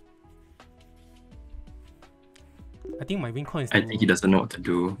 I think my win con is I think he doesn't know what to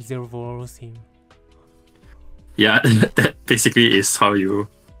do. 0 Voros him. Yeah, that basically is how you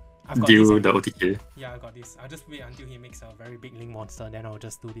deal the OTK. Yeah, I got this. I'll just wait until he makes a very big link monster, then I'll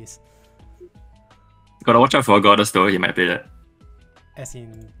just do this. Gotta watch out for Goddess though, he might play that. As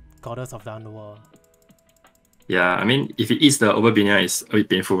in Goddess of the Underworld. Yeah, I mean, if he eats the Overbinia, it's a bit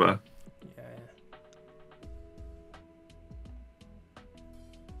painful. Yeah.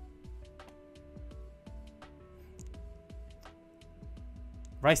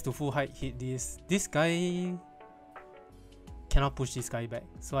 Rise to full height, hit this. This guy cannot push this guy back,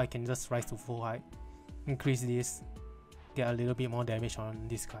 so I can just rise to full height, increase this, get a little bit more damage on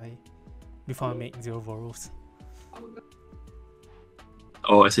this guy before I make 0 Voros.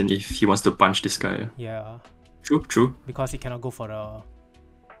 Oh, as in if he wants to punch this guy. Yeah. True. Because he cannot go for the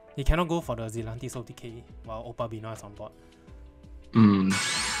Zelantis OTK while Opa Bina is on board.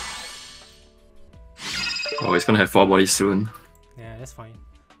 Oh, he's gonna have 4 bodies soon. Yeah, that's fine.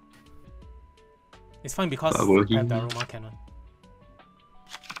 It's fine because I will have the Aroma Cannon.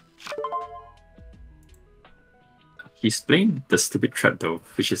 He's playing the stupid trap though,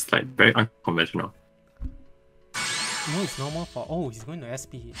 which is like very unconventional. No, it's normal for... Oh, he's going to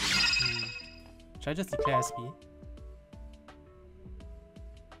SP. Should I just declare SP?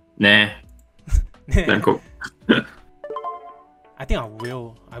 Nah. Let him cook. I think I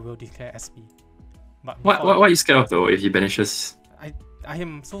will declare SP. But What are you scared of though if he banishes? I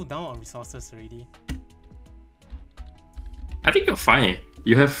am so down on resources already. I think you're fine.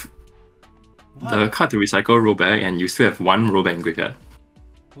 You have the card to recycle rollback and you still have 1 rollback in graveyard.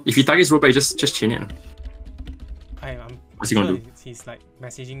 If he targets rollback, just chain it. What's he gonna do? He's like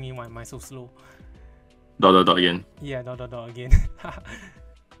messaging me, why am I so slow? Dot again. Yeah, dot again.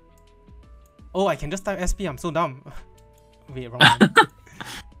 Oh, I can just type SP. I'm so dumb. Wait, wrong one.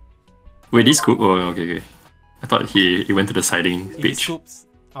 Wait, this scoop? Oh, okay. I thought he went to the siding If he page. scoops,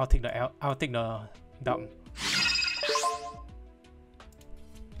 I'll take the L. I'll take the dumb.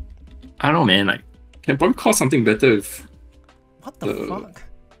 I don't know, man. Like, can probably call something better if What the fuck?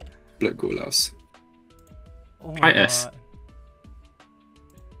 Black Golas. Oh my Try god. S.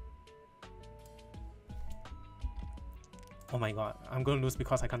 Oh my god. I'm gonna lose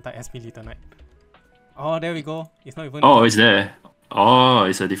because I can't type SP Little Knight. Oh, there we go. It's not even. Oh, it's there. Oh,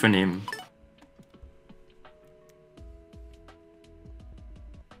 it's a different name.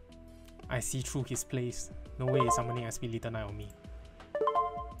 I see through his plays. No way he's summoning SP Little Knight on me.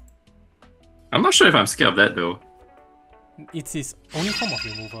 I'm not sure if I'm scared of that though. It's his only form of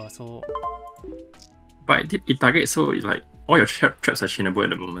removal, so But it targets, so like all your traps are chainable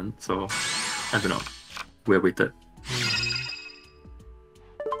at the moment. So I don't know. We're waited.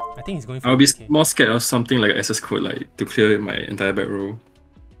 I think he's going for I'll be AK. more scared of something like SS code, like to clear my entire back row.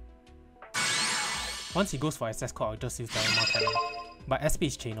 Once he goes for SS code, I'll just use Diorama Cannon. But SP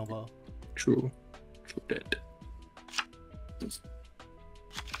is chainable. True that.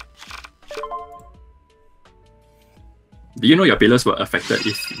 Do you know your pillars were affected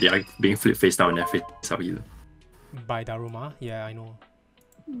if they are being flipped face down and they're face up either? By Daruma? Yeah, I know.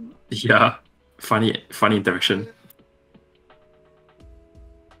 Yeah, funny interaction.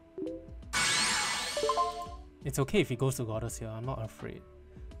 It's okay if he goes to Goddess here, I'm not afraid.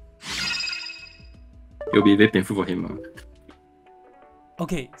 It'll be very painful for him.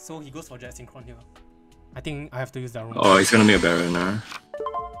 Okay, so he goes for Jet Synchron here. I think I have to use Daruma. Oh, he's gonna make a Baron.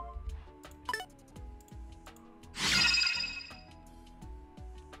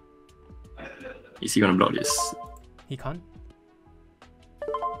 Is he gonna block this? He can't?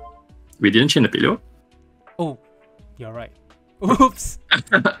 We didn't chain the Paleo? Oh, you're right. Oops! I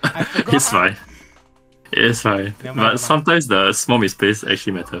forgot. It's fine. It's fine. Never mind, But sometimes the small misplays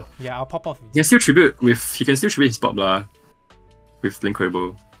actually matter. Yeah, I'll pop off. He can still tribute his pop blah with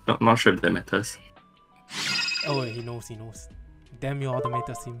Linkable. Not sure if that matters. Oh, he knows. Damn, you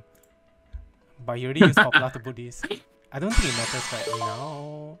automated him. But he already used Poplar to put this. I don't think it matters right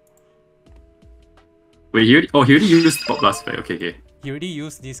now. Wait, he already used pop blast, right? Okay. He already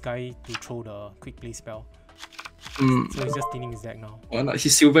used this guy to throw the quick play spell. So he's just thinning his deck now. Well, like,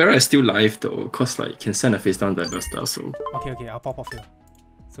 his Silvera is still live though, cause like can send a face down Diverstar, so. Okay, I'll pop off here.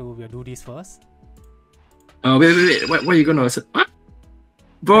 So we'll do this first. Wait. What are you gonna say? What?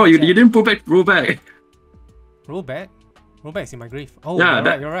 Bro, you didn't roll back. Roll back? Roll back is in my grave. Oh,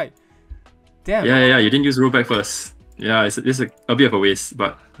 yeah, you're right. Damn. Yeah, you didn't use rollback first. Yeah, it's a bit of a waste,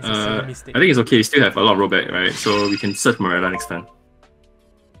 but I think it's okay. You still have a lot of rollback, right? So we can search Morella next time.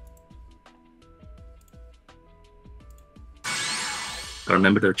 Gotta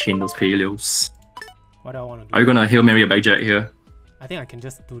remember to chain those paleos. What do I want to do? Are you gonna Hail Mary a Backjack here? I think I can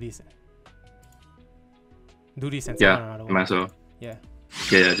just do this. Do this and yeah, another one. might as well. Yeah,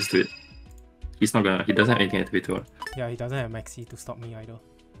 just do it. He doesn't have anything activated to it. Yeah, he doesn't have Maxi to stop me either.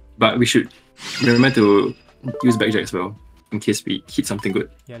 But we should remember to use Backjack as well, in case we hit something good.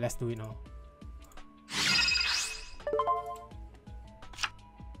 Yeah, let's do it now.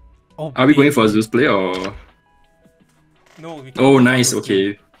 Oh, are we going for a Zeus play or? No, we oh, nice,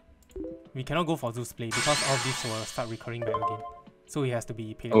 okay. We cannot go for Zeus play because all this will start recurring back again. So he has to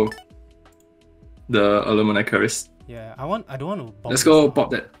be paid. Oh. The Alumni Charis. Yeah, I don't want to bomb. Let's go pop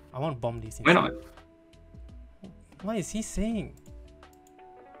that. I want to bomb this. Why not? What is he saying?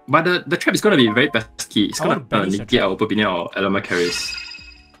 But the trap is gonna be very pesky. It's gonna negate our Opinion or Alumni Charis.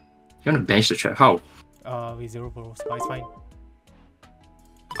 You wanna bench the trap? How? With 0 boros, but it's fine.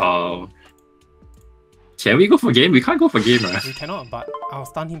 Can we go for game? We can't go for game, right? We cannot, but I'll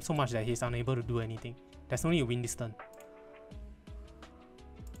stun him so much that he's unable to do anything. There's only a win this turn.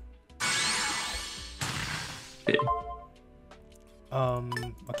 Okay.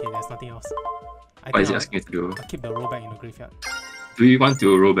 Okay, there's nothing else. What is he asking you to do? I'll keep the rollback in the graveyard. Do you want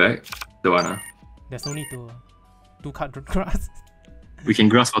to roll back? The one, There's no need to 2-card grass. We can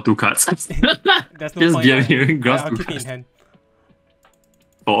grass for 2 cards. There's no just point. here, grass I'll 2 keep it in cards. hand.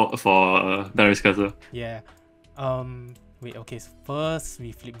 For Darius Castle. Yeah. Wait, okay, so first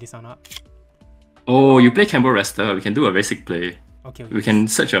we flip this one up. Oh, you play Campbell Rester. We can do a basic play. Okay. We can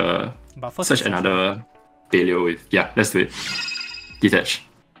search another Paleo with. Yeah, let's do it. Detach.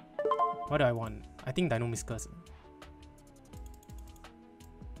 What do I want? I think Dino Miscus.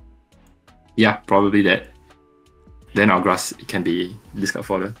 Yeah, probably that. Then our grass can be discard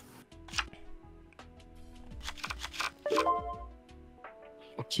fodder.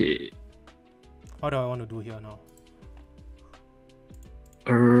 Okay. What do I want to do here now?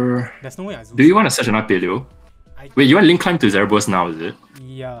 There's no way I Zeus. Do you want to search another Paleo? Wait, you want link climb to Zerberus now, is it?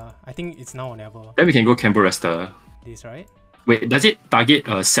 Yeah, I think it's now or never. Then we can go Cambo Rester. This, right? Wait, does it target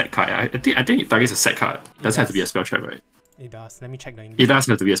a set card? I think it targets a set card. It doesn't have to be a spell trap, right? It does. Let me check the English. It does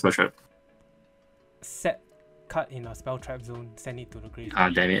have to be a spell trap. Set card in a spell trap zone, send it to the grave. Ah,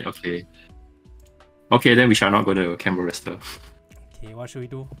 damn it, okay. Okay, then we shall not go to Cambo Rester. Okay, what should we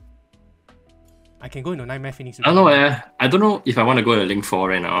do? I can go into Nightmare Phoenix. I don't know, I don't know if I want to go to Link 4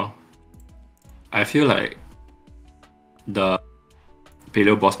 right now. I feel like the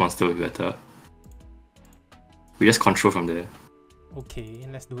Paleo boss monster will be better. We just control from there. Okay,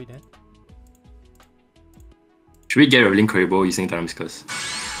 let's do it then. Should we get a Link Karibo using Dynamiscus?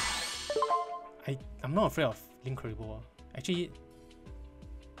 I'm not afraid of Link Karibo. Actually,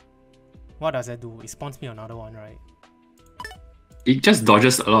 what does that do? It spawns me another one, right? It just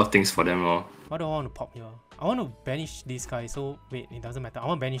dodges a lot of things for them. What do I want to pop here? I want to banish this guy, so wait, it doesn't matter. I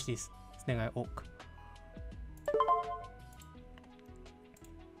want to banish this. Then I oak.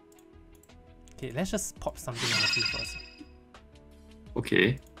 Okay, let's just pop something on the field first.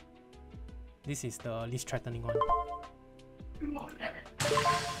 Okay. This is the least threatening one.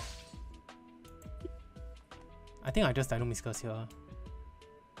 I think I just Dynamiscus here.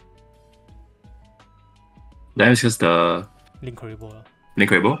 Dynamiscus the Link Karibo. Link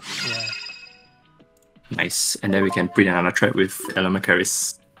Karibo? Yeah. Nice. And then we can print another trap with Element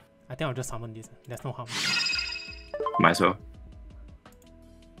Caris. I think I'll just summon this. There's no harm. Might as well.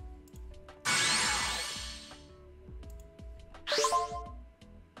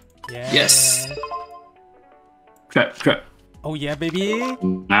 Yeah. Yes! Trap. Oh yeah, baby!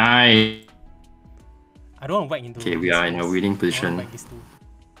 Nice. I don't want to whack into. Okay, we are in a winning position. I this too.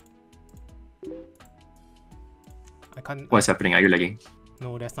 I can't. What's happening? Are you lagging?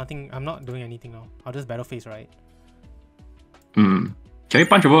 No, there's nothing. I'm not doing anything now. I'll just battle phase, right? Can we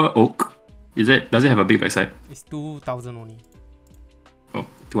punch over Oak? Does it have a big backside? It's 2,000 only. Oh,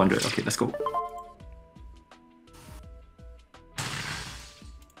 200. Okay, let's go.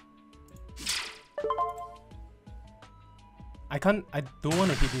 I don't want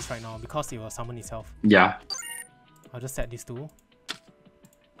to hit this right now because it will summon itself. Yeah. I'll just set this too.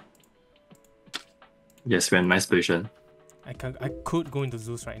 Yes, we're in nice position. I could go into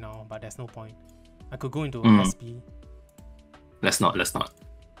Zeus right now, but there's no point. I could go into SP. Let's not.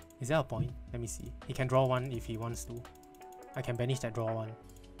 Is there a point? Let me see. He can draw one if he wants to. I can banish that draw one.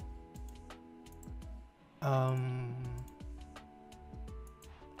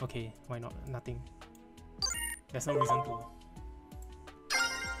 Okay, why not? Nothing. There's no reason to.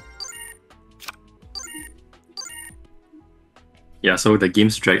 Yeah, so the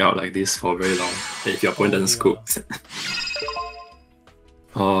games drag out like this for very long. If your opponent doesn't scoop.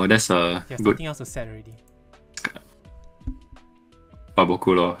 Oh, that's a There's good. nothing else to set already.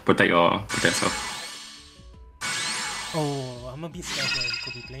 Baboku lor. Protect yourself. Oh, I'm a bit scared here. We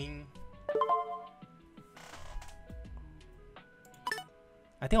could be playing.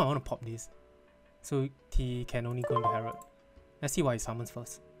 I think I want to pop this. So he can only go into Herald. Let's see what he summons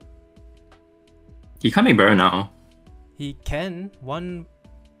first. He can't make Baron now. He can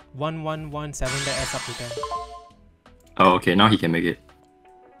 1/1/1/1/7 that adds up to 10. Oh, okay, now he can make it.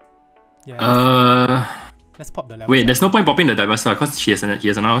 Yeah. Let's pop the level. Wait, there's no point popping the Diversar because he has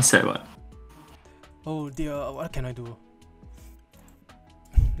another set, what? Oh dear, what can I do?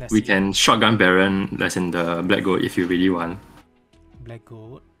 We can shotgun Baron, that's in the Black Gold if you really want. Black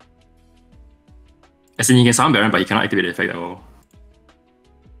Gold. As in, he can summon Baron, but he cannot activate the effect at all.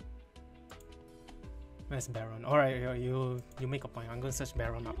 Where's Baron? Alright, you make a point. I'm gonna search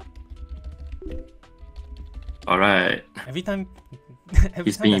Baron up. Alright. Every time He's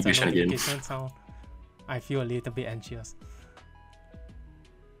there's being a impatient again. notification sound, I feel a little bit anxious.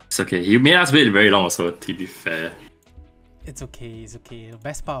 It's okay. He made us wait very long also, to be fair. It's okay, it's okay. The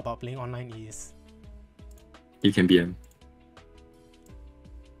best part about playing online is You can BM.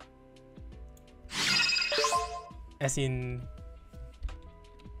 as in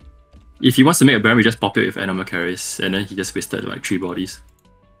If he wants to make a Baron, we just pop it with Animal Caris, and then he just wasted like 3 bodies.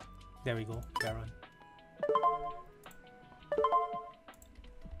 there we go, Baron.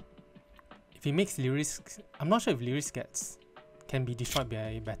 If he makes Lyris, I'm not sure if Lyris can be destroyed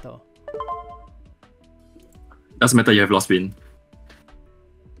by battle. Doesn't matter, you have lost win.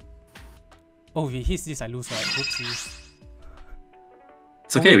 Oh, if he hits this, I lose, right? Oopsies.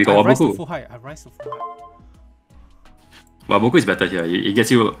 It's okay, we got I rise to Waboku. full height. I rise to full height. Waboku is better here. It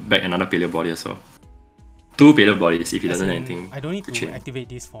gets you back another Paleo body as well. 2 Paleo bodies if he As doesn't in, anything. I don't need to chain. activate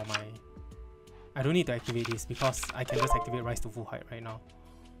this for my. I don't need to activate this because I can just activate rise to full height right now.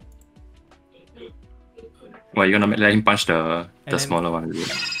 Well, you're gonna let him punch the then- smaller one, is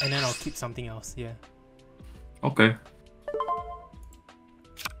it? And then I'll keep something else, yeah. Okay.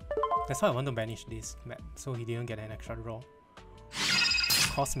 That's why I want to banish this map, so he didn't get an extra draw.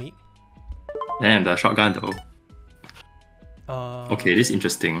 Cosmic. Damn, the shotgun though. Okay, this is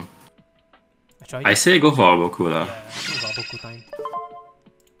interesting. I say go for Boku lah. Yeah, I think it's Boku time.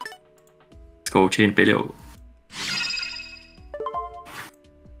 Let's go chain paleo.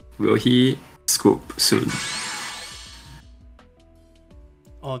 Will he scoop soon?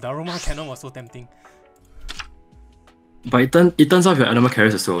 Oh, the Aroma Cannon was so tempting. But it turns off your animal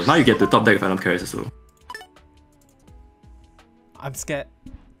carriers also. Now you get to top deck with animal carriers also. I'm scared.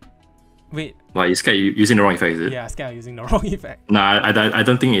 Wait. Why, you scared you using the wrong effect, is it? Yeah, I'm scared I'm using the wrong effect. Nah, I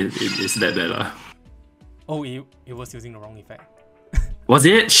don't think it's that bad lah. Oh, it was using the wrong effect. Was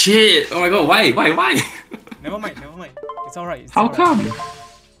it? Shit! Oh my god, why? Never mind. It's alright. How come?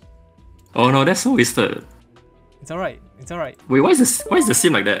 Oh no, that's so wasted. It's alright. Wait, why is the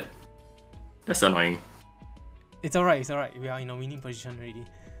sim like that? That's annoying. It's alright. We are in a winning position already.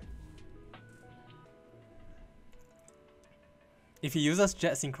 If he uses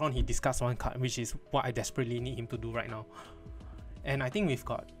Jet Synchron, he discards one card, which is what I desperately need him to do right now. And I think we've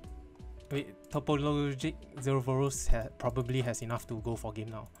got... Wait, Topologic Zerovoros probably has enough to go for game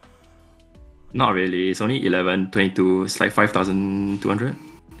now. Not really, it's only 11, 22, it's like 5,200.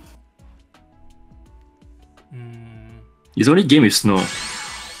 It's only game with snow.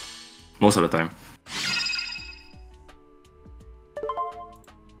 Most of the time.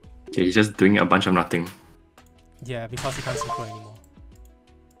 Okay, he's just doing a bunch of nothing. Yeah, because he can't synchro anymore.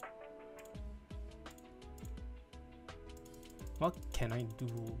 What can I do?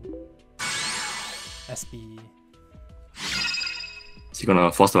 SP. Is he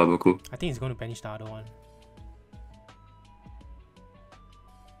gonna force the Baboku? I think he's going to banish the other one.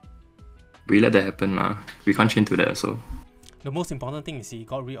 We let that happen lah. We can't chain to that also. The most important thing is he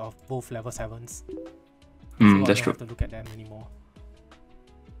got rid of both level 7s. That's I true. don't have to look at them anymore.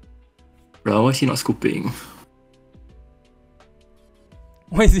 Bro, why is he not scooping?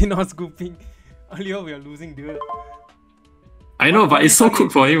 Why is he not scooping? Earlier we are losing, dude. I know, but it's so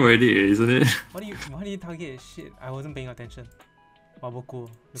cooked for him already, isn't it? What do you target? Shit, I wasn't paying attention. Waboku.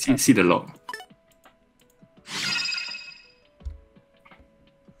 See the log.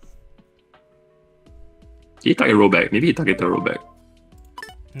 Did he target rollback? Maybe he targeted rollback.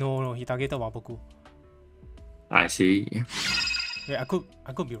 No, he targeted Waboku. I see. Wait, I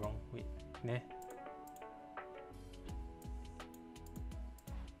could be wrong. Wait, nah.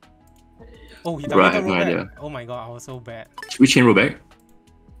 Oh, he targeted rollback. idea. Oh my god, I was so bad. Should we chain rollback?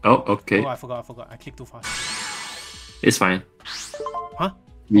 Oh, okay. Oh, I forgot. I clicked too fast. It's fine. Huh?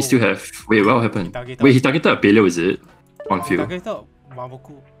 We still have... Wait, what happened? Wait, he targeted a paleo, is it? On He field. targeted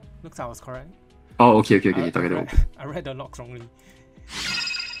Waboku. Looks like I was correct. Oh, okay, he targeted. I read the logs wrongly.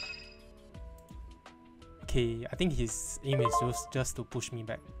 Okay, I think his aim is just to push me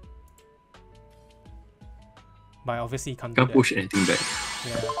back. But obviously he can't do Can't that. push anything back.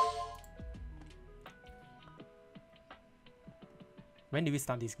 Yeah. When did we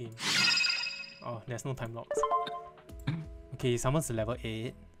start this game? Oh, there's no time locks. Okay, someone's level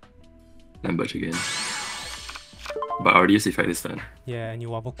 8. Lambert again. But I already used effect this time. Yeah, and you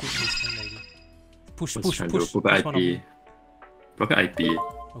Waboku this time already. Push. Put back one of IP. them. Broken IP.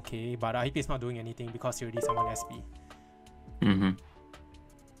 Okay, but the IP is not doing anything because you already summoned SP. Can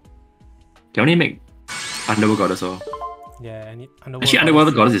only make Underworld Goddess or... Yeah, and Actually,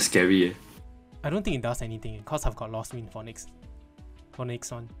 Underworld Goddess is scary. I don't think it does anything because I've got Lost Win for next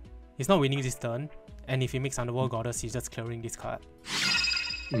one. He's not winning this turn, and if he makes Underworld Goddess, he's just clearing this card.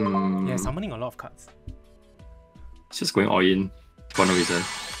 Yeah, summoning a lot of cards. It's just going all in for no reason.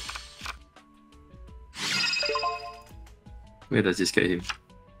 Where does this get him?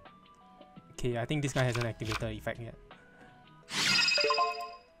 Okay, I think this guy hasn't activated the effect yet.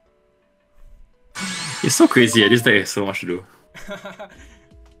 It's so crazy, this deck has so much to do.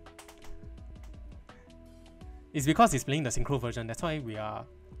 It's because he's playing the synchro version, that's why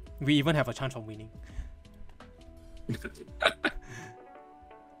we even have a chance of winning.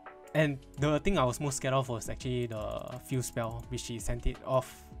 And the thing I was most scared of was actually the fuse spell, which he sent it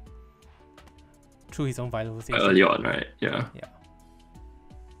off through his own vitalization. Early on, right? Yeah.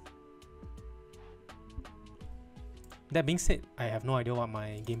 That being said, I have no idea what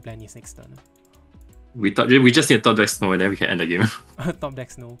my game plan is next turn. We just need to top deck snow and then we can end the game. Top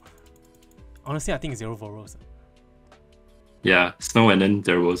deck snow. Honestly, I think 0 for Rose. Yeah, snow and then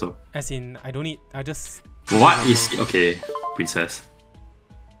there also. As in, I don't need. I just. What is... Okay, princess.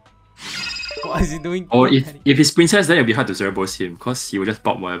 What is he doing? Or Don't if panic. he's princess, then it'll be hard to zero boss him because he will just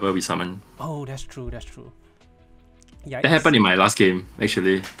pop whatever we summon. Oh, that's true. That's true. Yeah. That happened in my last game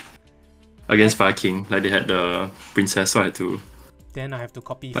actually, against Fire King. Like they had the princess, so I had to. Then I have to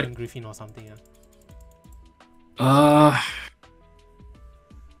copy Like- Flame Griffin or something. Yeah.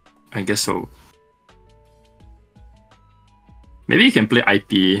 I guess so. Maybe you can play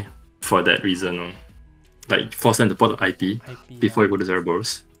IP for that reason, or like force them to put IP IP, before yeah. you go to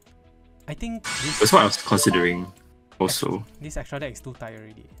Zeraboros. I think That's what I was considering also. this extra deck is too tight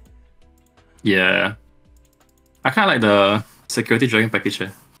already. Yeah. I kinda like the security dragon package.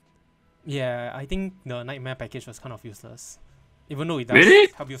 Yeah, I think the Nightmare package was kind of useless. Even though it does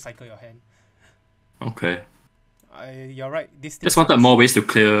Really? help you cycle your hand. Okay. You're right, this thing Just wanted sucks. more ways to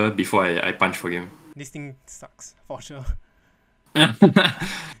clear before I punch for him. This thing sucks, for sure.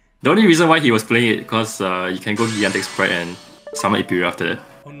 The only reason why he was playing it because you can go Gigantic Sprite and summon Imperial after that.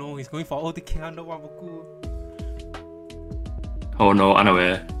 Oh no, he's going for all the king under Waboku. Oh no,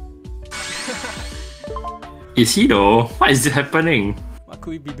 unaware. Is he though? What is happening? What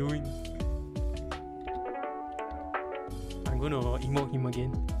could he be doing? I'm gonna emote him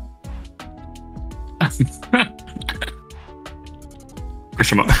again.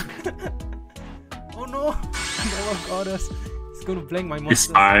 Question mark. Oh no! Oh goddess. He's gonna blank my It's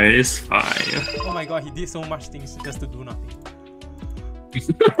monsters. fine, it's fine. Oh my god, he did so much things just to do nothing.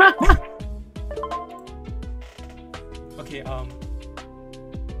 Okay,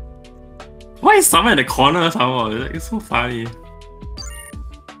 Why is someone in the corner somehow? It's so funny.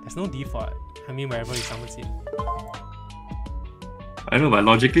 there's no default. I mean, wherever he summons it. I know, but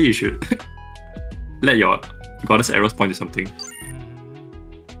logically you should let your goddess arrows point to something.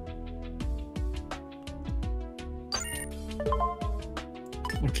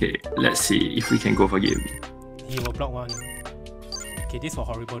 Okay, let's see if we can go for game. He will block one. Okay, these were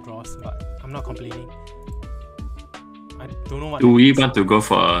horrible draws, but I'm not complaining. I don't know what. Do that we means. want to go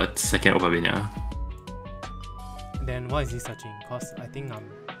for a second Overvinia? Then what is he searching? Cause I think I'm.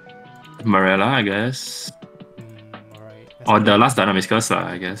 Marella, I guess. Alright. Or the last Dynamiscus,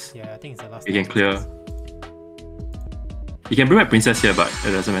 I guess. Yeah, I think it's the last. You can time. clear. You can bring my princess here, but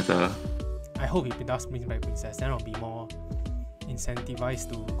it doesn't matter. I hope if it does bring back princess, then I'll be more incentivized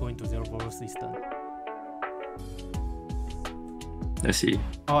to go into Zeraboros this turn. Let's see.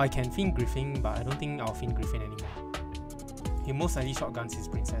 Oh, I can Fiend Griffin, but I don't think I'll Fiend Griffin anymore. He most likely shotguns his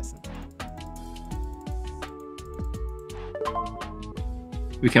princess.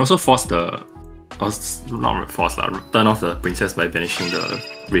 We can also force the. Or not force, turn off the princess by banishing the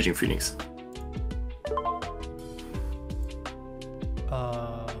Raging Phoenix.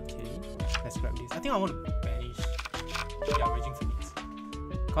 Okay. Let's grab this. I think I want to banish Raging Phoenix.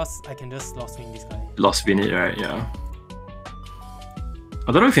 Because I can just lost wing this guy. Lost win it, right? Yeah.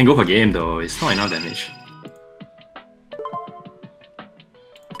 I don't know if we can go for game though. It's not enough damage.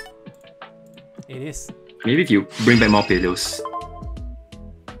 It is. Maybe if you bring back more Paleos.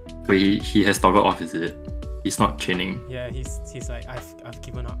 Wait, he has toggled off, is it? He's not chaining. Yeah, he's like, I've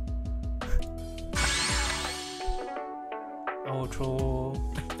given up. I will throw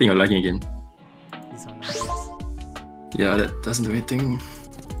I think you're lagging again. this one. Yes. Yeah, that doesn't do anything.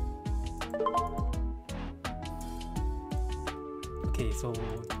 Okay, so.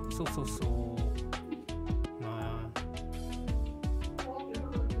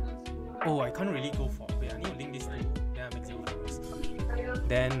 Oh, I can't really go for. Wait, I need to link this thing. Then I make 0 Zeros.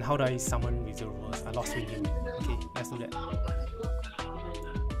 Then how do I summon with 0 Zeros? I lost wing him. Okay, let's do that.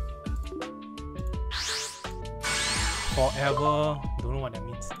 Forever. Don't know what that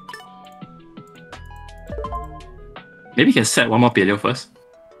means. Maybe you can set one more Paleo first.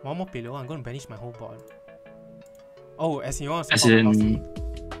 One more Paleo. I'm gonna banish my whole board. Oh, as in you want to As swap out in- lost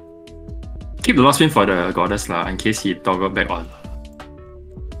wing? Keep the lost win for the goddess lah, in case he toggled back on.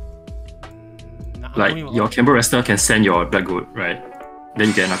 Nah, Like I'm going, your Camber Wrestler can send your Black Goat, right? Then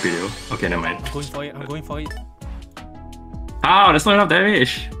you get another Paleo. Okay, never mind. I'm going for it. I'm going for it. How? That's not enough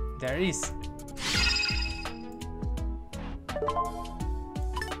damage. There is.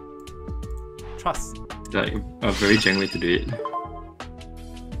 Trust. Like a very jank way to do it.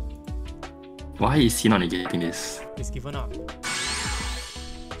 Why is he not negating this? He's given up.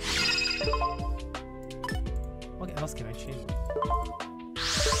 What else can I chain?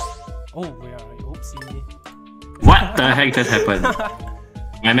 Oh, where are you? Oopsie. What the heck just happened?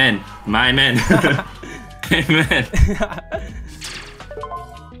 My man, my man, my man.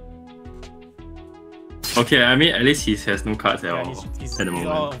 Okay, I mean at least he has no cards at Yeah, all he's at the all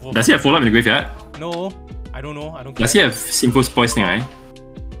moment. over. Does he have follow up in the graveyard? No, I don't know. I don't care. Does he have simple poisoning, right?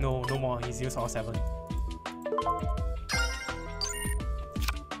 No, no more. He's used all 7.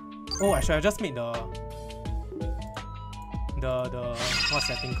 Oh, actually, I just made the what's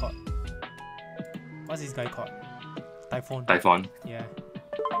that thing called? What's this guy called? Typhon. Typhon. Yeah.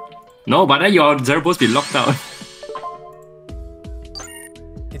 No, but then your Zero Balls be locked out.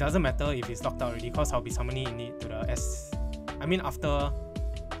 It doesn't matter if it's locked out already, because I'll be summoning in it to the S. I mean after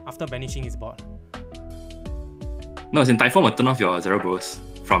banishing his board. No, it's in Typhon will turn off your Zero Balls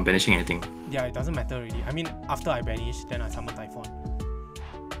from banishing anything. Yeah, it doesn't matter already. I mean after I banish, then I summon Typhon.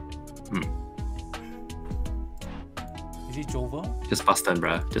 Is it Jover? Just pass turn,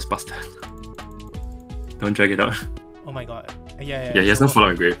 bruh. Just pass turn. Don't drag it out. Oh my god. Yeah, Yeah, he has no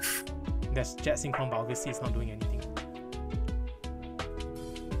follow-up grave. There's Jet Synchron, but obviously it's not doing anything.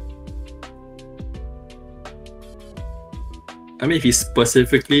 I mean, if he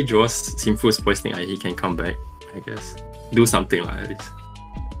specifically draws Sinful's Poisoning Eye, he can come back, I guess. Do something like at least.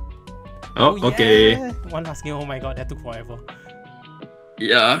 Oh, yeah. okay. One last game. Oh my god, that took forever.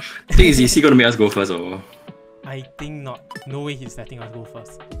 Yeah. I think is he gonna make us go first or? I think not. No way he's letting us go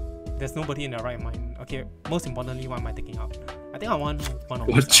first. There's nobody in their right mind. Okay, most importantly, what am I taking out? I think I want one of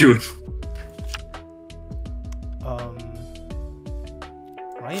these. What June?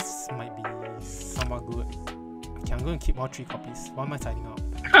 Rice might be somewhat good. Okay, I'm going to keep all 3 copies. What am I signing out?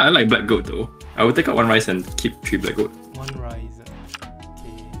 I like Black Goat though. I would take out 1 rice and keep 3 Black Goat. 1 Rise.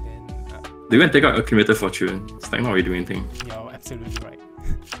 Okay, then... Do you want to take out Accumulator Fortune? It's like not really doing anything. You're absolutely right.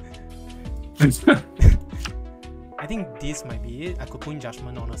 I think this might be it. I could put in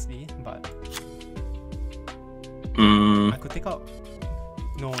Judgment honestly, but... I could take out...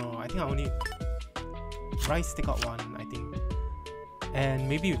 No, I think I only... Rice take out 1, I think. And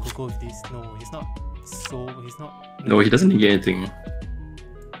maybe we could go with this. No, he's not... So, he's not... No, he doesn't negate anything.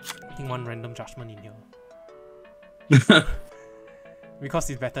 I think 1 random Judgment in here. Because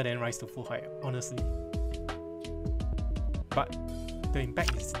it's better than Rise to Full Height, honestly. But the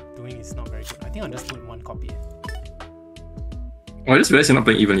impact it's doing is not very good. I think I'll just put 1 copy. Oh, I just realized you're not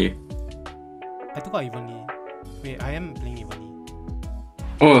playing evenly. I took out evenly. Wait, I am playing evenly.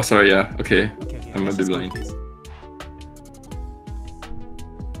 Oh, sorry, yeah. Okay. Okay, I'm a bit blind.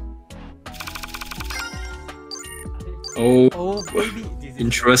 Oh, baby!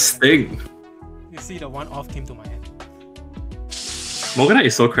 Interesting. You see, the 1 off came to my hand. Morganite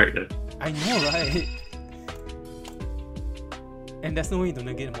is so cracked. I know, right? And there's no way to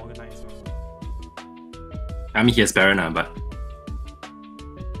negate the Morganite as well. I mean, he has Baron, but...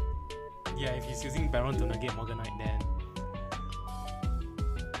 Yeah, if he's using Baron to negate Morganite, then...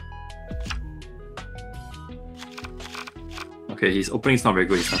 Okay, his opening is not very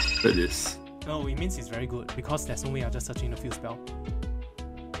good. He started this. No, it means it's very good, because there's no way I'm just searching the field spell.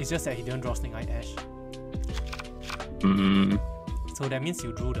 It's just that he didn't draw Snake Eye Ash. So that means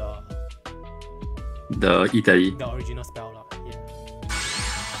you drew the Italy. The original spell lah. Yeah.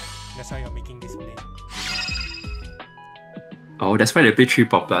 That's why you're making this play. Oh, that's why they play 3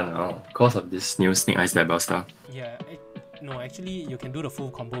 Poplar now, because of this new Snake Eyes Level stuff. Yeah, no, actually you can do the full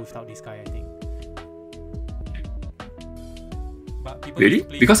combo without this guy, I think. But people Really?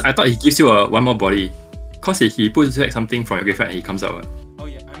 Because I thought he gives you a 1 more body. Cause he puts back something from your graveyard and he comes out. Oh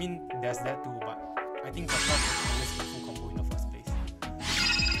yeah, I mean there's that too, but I think Poplar is always the full combo in the first place.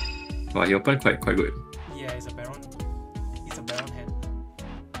 Wow, he opened quite good. Yeah, it's a Baron. It's a Baron hand.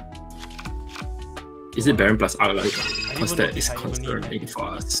 Is it Baron plus Arclight? Because that is I even concerning need for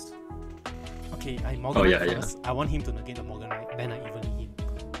us. Okay, I Morganite first. I want him to negate the Morganite, then I even him.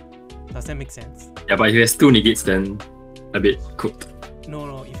 Does that make sense? Yeah, but if he has 2 negates, then a bit cooked.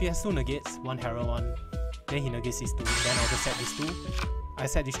 No, if he has 2 negates, 1 Herald 1, then he negates these 2, then I'll just set these 2. I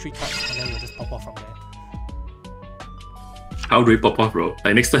set these 3 cards, and then we'll just pop off from there. How do we pop off, bro?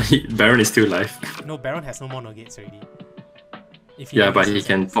 Like next time, Baron is still alive. No, Baron has no more negates already. Yeah, but he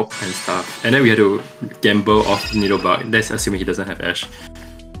can pop and stuff. And then we had to gamble off Needlebug. That's assuming he doesn't have Ash.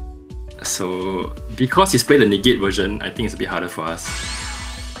 So, because he's played the negate version, I think it's a bit harder for us.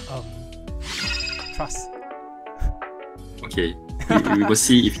 Trust. Okay, we will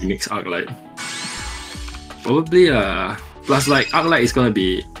see if he makes Arclight. Probably, plus like Arclight is gonna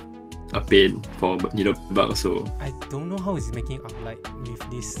be a pain for Needlebug, so... I don't know how he's making Arclight with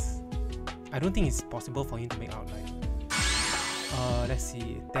this. I don't think it's possible for him to make Arclight. Let's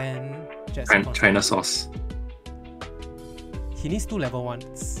see. Then China sauce. He needs 2 level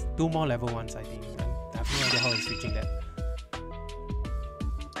 1s. 2 more level 1s, I think. I have no idea how he's reaching that.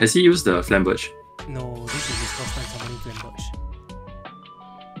 Has he used the Flamberge? No, this is his first time summoning Flamberge.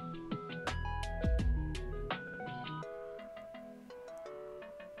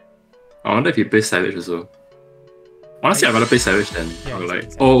 I wonder if he plays Savage also. Honestly, I'd rather play Savage than like.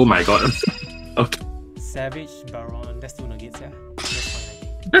 Savage. Oh my god. Okay. Savage, Baron, that's 2 negates, yeah. That's fine, I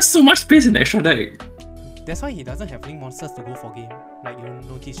think. There's so much space in the extra deck. That's why he doesn't have link monsters to go for game, like you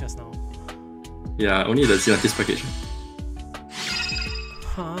noticed just now. Yeah, only the Xenartis package.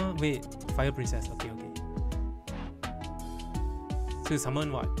 Huh? Wait, Fire Princess. Okay. So you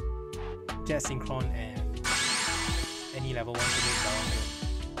summon what? Jet Synchron and any level 1 to make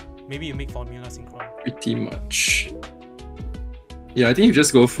Baron. Maybe you make Formula Synchron. Pretty much. Yeah, I think you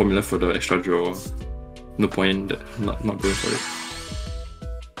just go Formula for the extra draw. No point not going for it.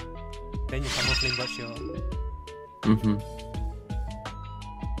 Then you summon Flame Bird here.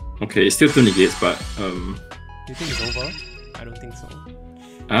 Okay, it's still 2 negates, but Do you think it's over? I don't think so.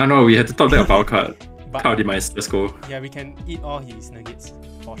 I don't know, we had to top deck a power card. But Card demise, let's go. yeah, we can eat all his nuggets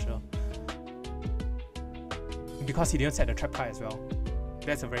for sure. Because he didn't set the trap card as well.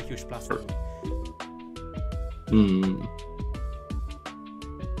 That's a very huge plus for me.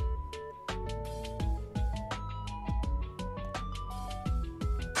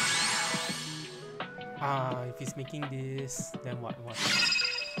 If he's making this, then what?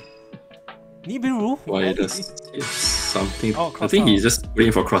 Nibiru? Why does something? Oh, I think he's just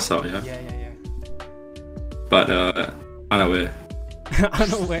waiting for cross out, yeah. Yeah. But unaware.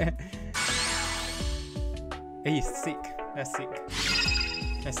 Unaware. Hey, he's sick. That's sick.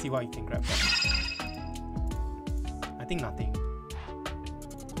 Let's see what you can grab back. I think nothing.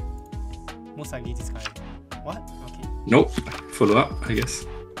 Most likely this guy. What? Okay. Nope. Follow up, I guess.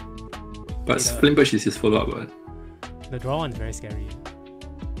 But Okay, Flame Bush is his follow up, but the draw one's very scary.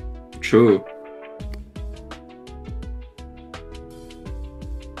 true.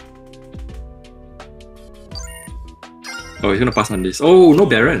 Oh, he's gonna pass on this. Oh, no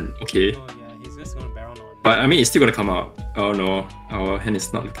Baron. Okay. Oh yeah, he's just gonna Baron on. But I mean, it's still gonna come out. Oh no, our hand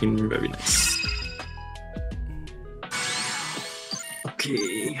is not looking very nice.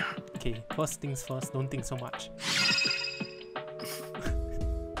 Okay. Okay, first things first, don't think so much.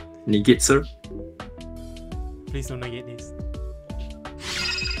 Negate, sir. Please don't negate this.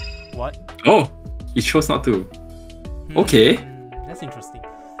 What? Oh, he chose not to. Okay. That's interesting.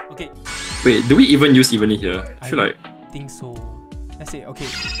 Okay, Wait, do we even use evenly here? I feel like. think so. Let's say, okay.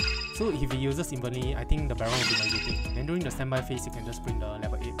 So if he uses evenly, I think the Baron will be negating. And during the standby phase, you can just bring the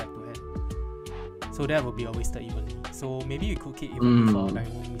level 8 back to hand. So that will be a wasted evenly. So maybe we could keep evenly for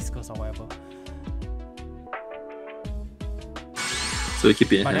Dynamo Miscus or whatever. So we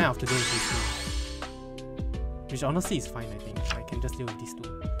keep it in But then I hand. have to deal with these two. Which honestly is fine, I think. I can just deal with these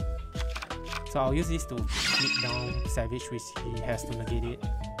two. So I'll use this to flip down Savage, which he has to negate it.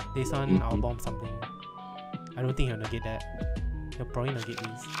 This one, I'll bomb something. I don't think he'll negate that. He'll probably negate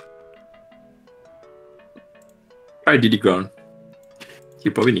these. Try DD ground.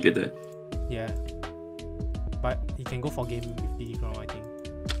 He'll probably negate that. Yeah. But he can go for game with DD ground, I think.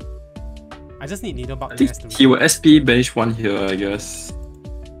 I just need Needlebug I to think he will SP banish one here, I guess.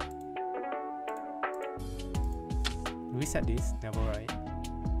 Do we set this? Never, right?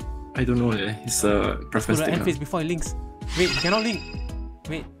 I don't know, it's a Go preference to the thing. end phase before he links. Wait, he cannot link.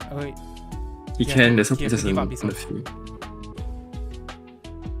 Wait, wait. He Yeah, can, there's no he has to princess give on up this the one. field.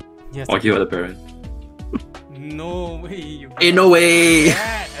 Yes. Or give out the Baron. No way. Ain't no way!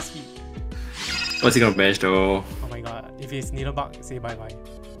 Yeah, SP. What's he gonna banish though? Oh my god. If it's Needlebug, say bye bye.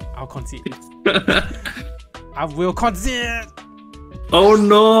 I'll concede. I will concede! Oh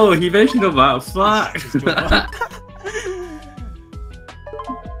no, he banished Needlebug, fuck!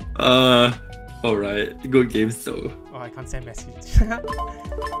 Alright, good games though. Oh, I can't send message.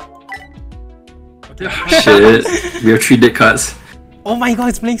 Okay. Shit, we have 3 dead cards. Oh my god,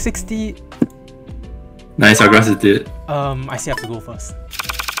 it's playing 60. Nice, our grass is dead. I still have to go first.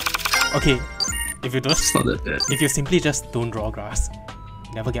 Okay, if you It's just not that bad. if you simply just don't draw grass,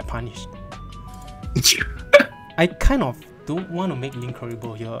 you never get punished. I kind of don't want to make Link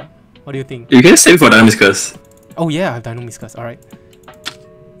horrible here. What do you think? You can save for Dynamiscus. Oh yeah, I have Dino Miscus, alright.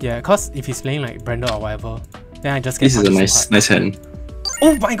 Yeah, cause if he's playing like Brenda or whatever, then I just get This is a punished so nice hard. hand.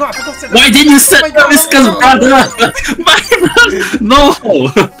 Oh my god, I forgot to set Why didn't you set my God, Dynamiscus, oh brother? My brother! No!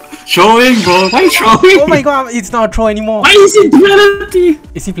 Throwing, bro. Why you throwing? Oh my god, it's not a throw anymore. Why is it duality?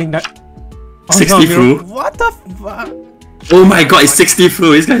 Is he playing that? Oh, 60 he's not a mirror. through. What the fuck? Oh my god, it's 60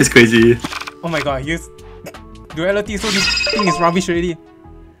 through. This guy is crazy. Oh my god, use duality, so this thing is rubbish already.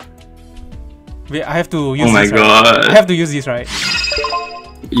 Wait, I have to use Oh my this, right? god. I have to use this, right?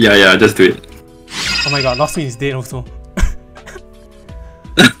 Yeah, just do it. Oh my god, Lost Twin is dead also.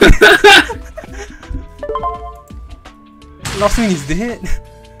 Lost Twin is dead.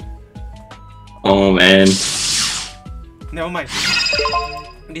 Oh man. Never mind.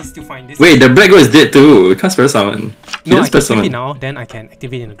 This is still fine. This Wait, the black girl is dead too. We can't spell summon. no, I spell can keep it now, then I can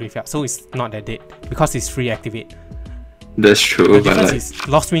activate in the graveyard. So it's not that dead. Because it's free activate. That's true, The but difference like, is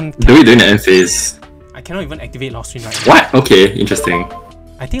Lost Wind. do it during the end phase. I cannot even activate Lost Wind right now. What? Okay, interesting.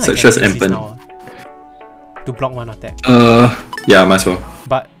 I think So I it's can just use this Empen. now to block one attack. Yeah, might as well.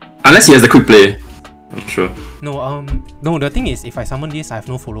 But Unless he has the quick play. I'm sure. no. The thing is, if I summon this, I have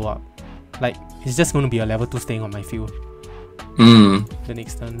no follow up. Like, it's just going to be a level 2 staying on my field. The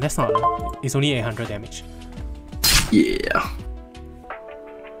next turn. That's not. It's only 800 damage. Yeah.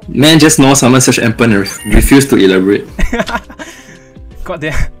 Man just knows summon such Empen and refuse to elaborate. God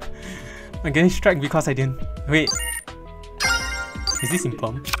damn. I'm getting struck because I didn't. Wait. Is this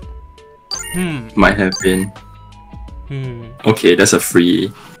imperm? Might have been. Okay, that's a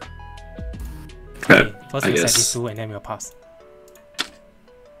free. Crap, Okay, first I we'll set guess. these two and then we'll pass.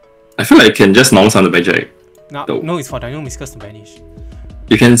 I feel like you can just normal summon the Backjack. No, it's for Dino Miscus to banish.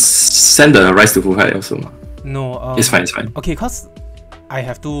 You can send the Rise to Full Height also. No, It's fine, it's fine. Okay, cause I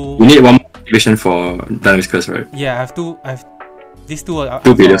have to. You need one more activation for Dynamic Curse, right? Yeah, I have these two are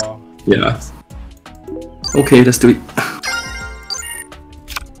Two for videos. Yeah. videos. Okay, let's do it.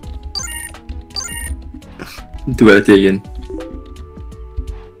 Duality again.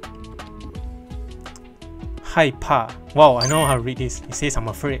 Hi Pa. Wow, I know how to read this. It says I'm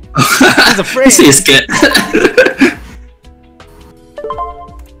afraid. He's afraid. He says scared.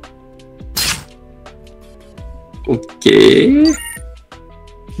 Okay.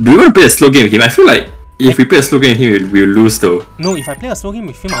 Do you want to play a slow game with him? I feel like if we play a slow game with him, we'll lose though. No, if I play a slow game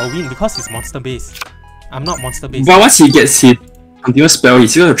with him, I'll win because he's monster based. I'm not monster based. But once he gets his continuous spell,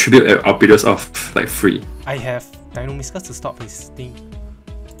 he's gonna tribute Alpidos off like free. I have Dino Miscus to stop his thing.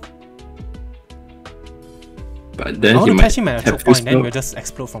 But I then he want to might catch him at a have choke point, full then spell. we'll just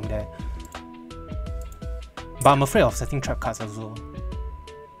explode from there. But I'm afraid of setting trap cards also.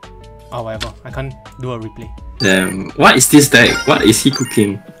 Oh, whatever. I can't do a replay. Damn, what is this deck? What is he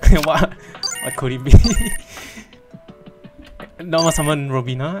cooking? what could it be? Normal summon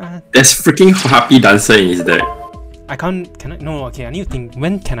Robina? There's freaking Happy Dancer in his deck. I can't. Can I? No, okay. I need to think.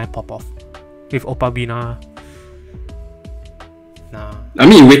 When can I pop off? With Opabina? Nah. I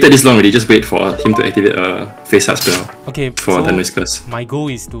mean, you waited this long already, just wait for him to activate a face hard spell Okay, for so the Whiskers. my goal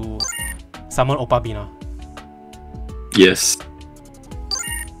is to summon Opabina. Yes.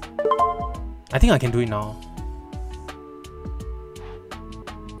 I think I can do it now.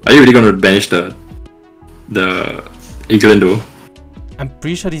 Are you really gonna banish the Iglan though? I'm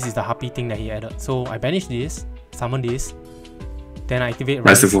pretty sure this is the happy thing that he added. So I banish this, summon this, then I activate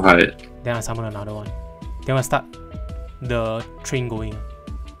Rise to Rise, Full Height. then I summon another one. Then I start the train going.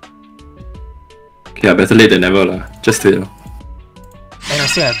 Yeah, better late than never lah. Just do it. And I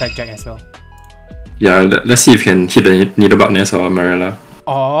still have Backjack as well. Yeah, let's see if you can hit the Needlebug Nest or Marilla.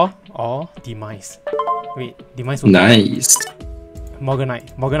 Or Demise. Wait, Demise will Nice.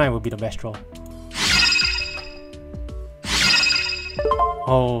 Morganite. Morganite will be the best draw.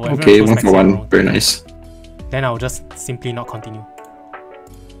 Oh, everyone Okay, chose one for Maxi one. wrong. Very nice. Then I'll just simply not continue.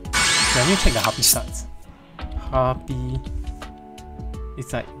 Yeah, I need to check the Harpy stats. Harpy.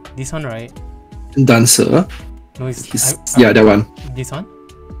 It's like this one, right? Dancer. No, it's Yeah, that one. This one?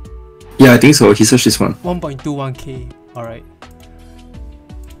 Yeah, I think so. He searched this one. 1.21k. Alright.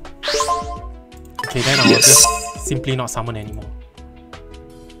 Okay, then I'll Yes. just simply not summon anymore.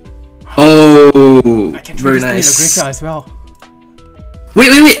 Oh, I can throw very this thing in the nice. graveyard as well.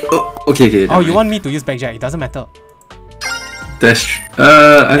 Wait. Oh, okay. Oh, you want me to use Backjack? It doesn't matter. Dash.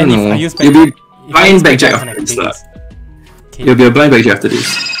 I don't And if know. I use You'll be If I blind use Backjack I can after this activate lah. this. Okay. You'll be a blind Backjack after this.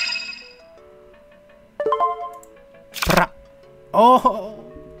 Pra. Oh!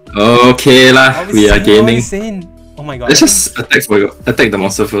 Okay lah, I was we are insane, I was gaming. insane. Oh my god. Let's just attack the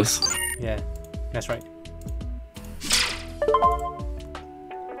monster first. Yeah, that's right.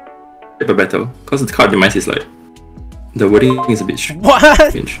 Paper battle. Cause the card demise is like the wording is a bit What?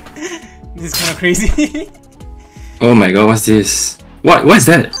 strange. This is kind of crazy. Oh my god, what's this? What is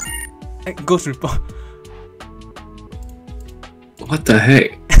that? Ghost Reaper. What the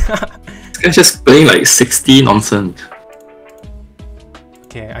heck? This guy's just playing like 60 nonsense.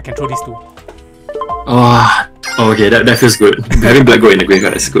 Okay, I can throw these two. Oh, okay, that feels good. Having Black Gold in the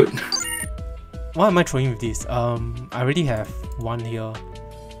graveyard is good. What am I throwing with this? I already have one here.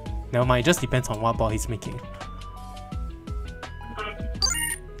 Never mind, it just depends on what board he's making.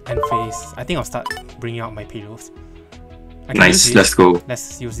 And face. I think I'll start bringing out my payloads. I can use Nice, this. let's go.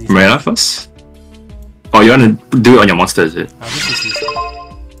 Let's use this. Marilla first? Oh, you wanna do it on your monster, is it? I'll just use this.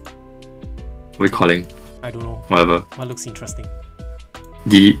 What are we calling? I don't know. Whatever. What looks interesting?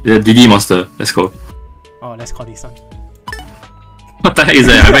 The DD monster, let's go. Oh, let's call this one. What the heck is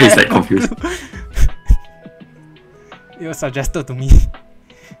that? I bet he's like confused. It was suggested to me.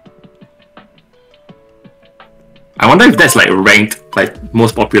 I wonder if that's like ranked like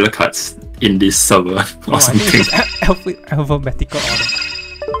most popular cards in this server or No, I something. think it's alphabetical order.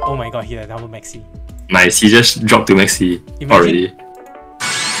 Oh my god, he had double maxi. Nice, he just dropped to maxi already.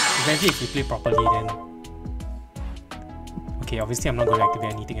 Imagine if we play properly then. Okay, obviously I'm not going to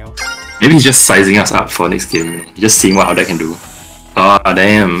activate anything else. Maybe he's just sizing us up for next game. Just seeing what our deck can do. Oh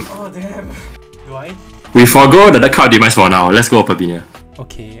damn. Oh damn. Do I? We forgo the card demise for now. Let's go Papinia.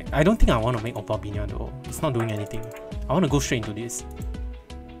 Okay, I don't think I want to make Opabinia though. It's not doing anything. I want to go straight into this.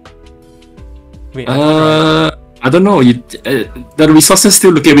 Wait, I don't know. The resources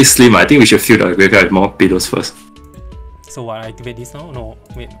still look a bit slim. I think we should fill the graveyard with more pedos first. so what, I activate this now? No,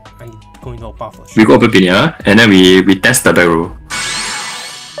 wait, I need to go into Opa first. We go Papinia and then we test the barrel.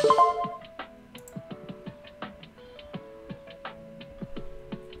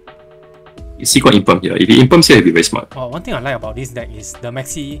 You see got Impulm here. If he Impulms here, he'll be very smart. Oh, one thing I like about this deck is the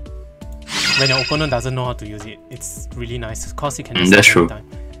maxi. When your opponent doesn't know how to use it, it's really nice because you can just that's true. time.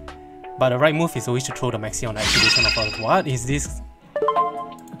 But the right move is always to throw the maxi on the activation of our. What is this?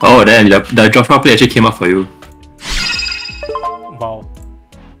 Oh damn, the Joshua play actually came up for you. Wow.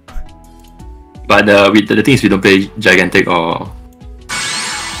 But the thing is we don't play Gigantic or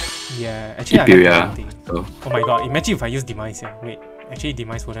Yeah, actually Imperia. I like the thing. So. Oh my god, imagine if I use Demise here. Wait, actually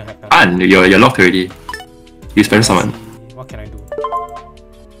Demise wouldn't have done. And you're locked already. You special summon. What can I do?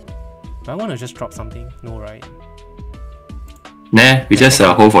 Do I want to just drop something? No, right? Nah, we just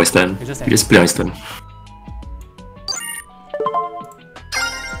hold for his turn. We just play on his turn.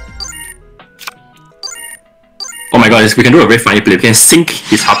 Oh my god, we can do a very funny play. We can sink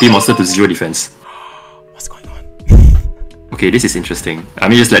his Harpy monster to 0 defense. What's going on? Okay, this is interesting. I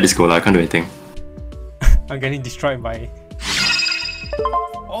mean, just let this go, I can't do anything. I'm getting destroyed by.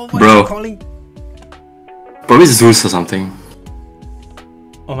 Oh my Bro. god, calling. Probably Zeus or something.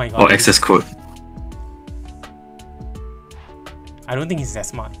 Oh my god. Or access code. I don't think he's that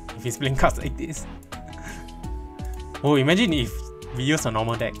smart if he's playing cards like this. Oh, imagine if we use a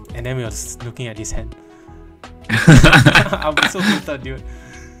normal deck and then we were just looking at this hand. I'll be so tilted, dude.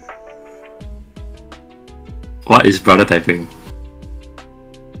 What is brother typing?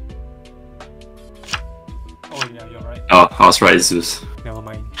 Oh yeah, you're right. Oh, I was right, Zeus. Never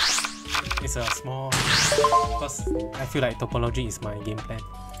mind. It's a small. Because I feel like topology is my game plan.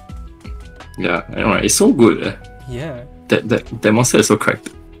 Yeah, I know, right? It's so good. Yeah. That monster is so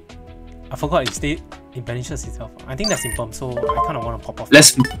cracked. I forgot it banishes itself. I think that's Impulm, so I kind of want to pop off.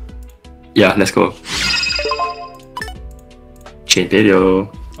 Let's go. Chain Paleo.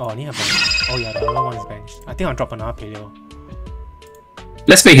 Oh, I need a banish. Oh yeah, the other one is banished. I think I'll drop another Paleo.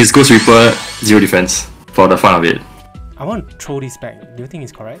 Let's make his Ghost Reaper 0 defense for the fun of it. I want to throw this back. Do you think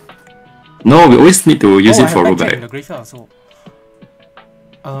it's correct? No, we always need to use it for I have backjack in rollback. the graveyard, so.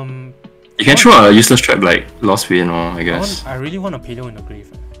 You can throw a useless trap like Lost Win or I guess. I really want a Paleo in the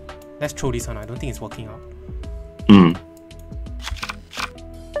grave. Let's throw this one. I don't think it's working out.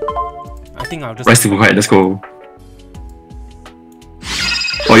 I think I'll just. Rise to Fukai, let's go.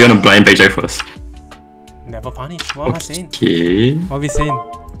 Oh, you want to blind backjack first? Never punish. What am I saying? Okay. What are we saying?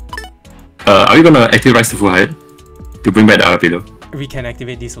 Are we gonna activate Rise to Full Height to bring back the other pillow? We can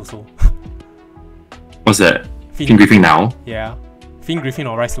activate this also. What's that? Fiend Griffin now? Yeah. Fiend Griffin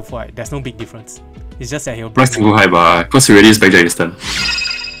or Rise to Full Height. There's no big difference. It's just that he'll bring Rise to Full Height, but because we already use backjack this turn.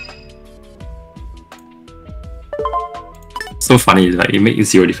 So funny, like it makes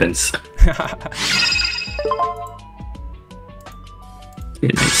 0 defense.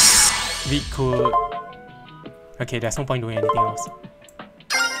 Okay, nice. We could. Okay, there's no point doing anything else.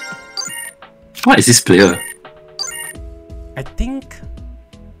 What is this player? I think.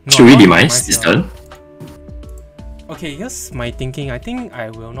 No, Should we I want to demise this turn? Okay, here's my thinking. I think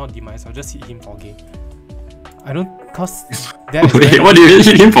I will not demise. I'll just hit him for game. I don't, cause that is Wait, what do you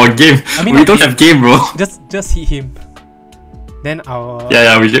hit him for game? I mean, we like, don't have game, bro. just hit him. Then I'll.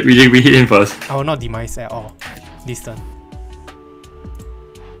 Yeah, we hit him first. I will not demise at all this turn.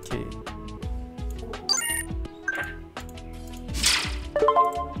 Okay.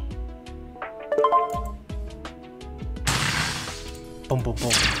 Boom, boom,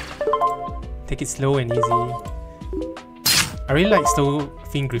 boom. Take it slow and easy. I really like slow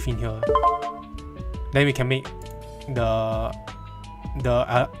Fiend Griffin here. Then we can make the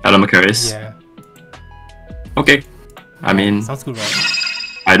Alamacaris. yeah. Okay. I mean, Sounds good, right?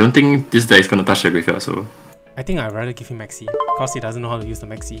 I don't think this deck is gonna touch the graveyard, so. I think I'd rather give him Maxi, because he doesn't know how to use the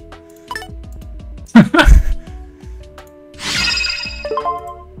Maxi.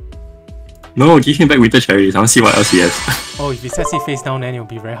 No, give him back Winter Cherries. I want to see what else he has. Oh, if he sets it face down, then it'll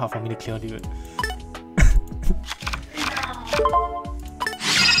be very hard for me to clear, dude.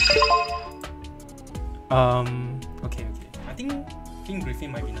 I think King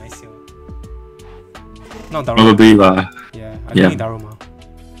Griffin might be nice here. Not Daruma. Probably, Yeah, I don't need Daruma.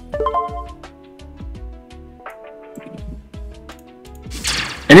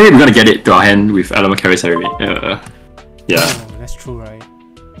 Anyway, we're gonna get it to our hand with Element Carries anyway. Yeah. Oh, that's true, right?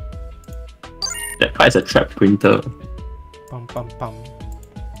 That card is a trap printer. Pum pum pum.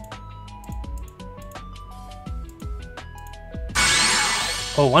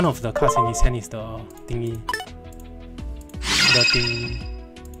 Oh, one of the cards in his hand is the thingy. The thing.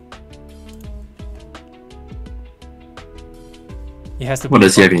 It has to be. What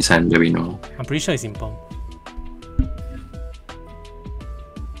does he have in his hand that we know? I'm pretty sure it's in palm.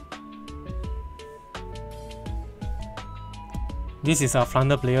 This is a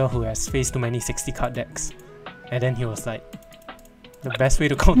Flounder player who has faced too many 60 card decks. And then he was like, the best way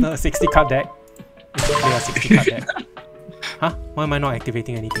to counter a 60 card deck is to play a 60 card deck. Huh? Why am I not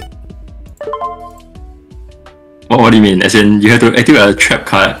activating anything? What do you mean? As in, you have to activate a trap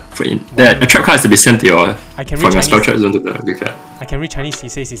card for a trap card has to be sent to your from your spell trap zone to the graveyard. I can read Chinese. He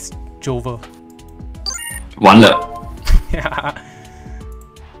says it's Jover. 完了. Yeah.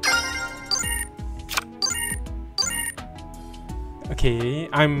 Okay,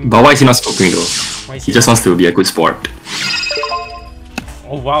 But why is he not smoking though? He just wants to be a good sport.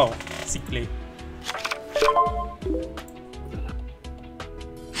 Oh wow, sick play.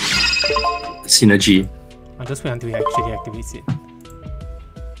 Synergy. I'll just wait until he actually activates it.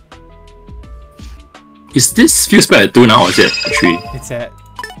 Is this field spell at 2 now or is it at 3? It's at...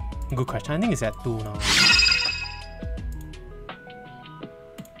 Good question. I think it's at 2 now.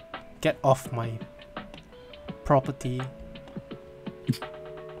 Get off my property.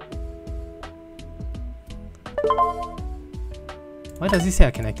 Why does it say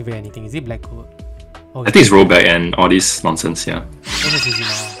I can activate anything? Is it black gold? Oh, I think it's rollback and all this nonsense, yeah. Let me see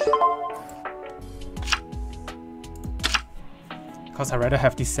now. Because I'd rather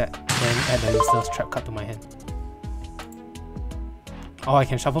have this set than add the useless trap card to my hand. Oh, I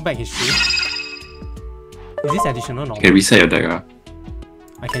can shuffle back his shield. Is this additional? No. Okay, reset your deck.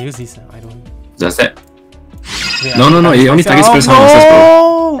 I can use this. I don't. Does that? Wait, no, it only targets first monsters,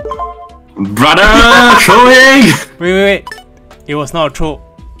 bro. Brother, throwing! Wait. It was not a throw.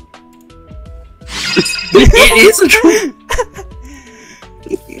 It is a throw.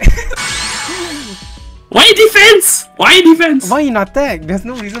 Why defense? Why in attack? There's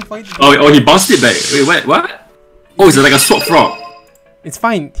no reason for it to Oh, he bounced it back. Wait, what? Oh, is it like a swap frog? It's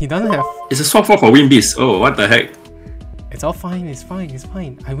fine. He doesn't have... It's a swap frog for Wind Beast. Oh, what the heck? It's all fine. It's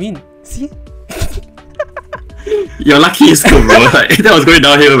fine. I win. See? You're lucky it's cool, bro. Like, that was going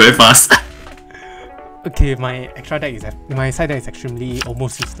downhill very fast. Okay, my extra deck is... My side deck is extremely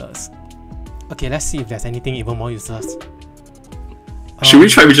almost useless. Okay, let's see if there's anything even more useless. Should we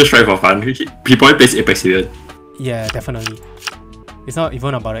just try for fun? He probably plays Apex Avian. Yeah, definitely. It's not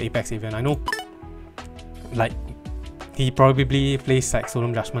even about the Apex Avian. I know, like, he probably plays like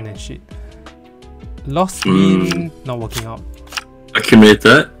Solemn Judgment and shit. Lost Wind, not working out.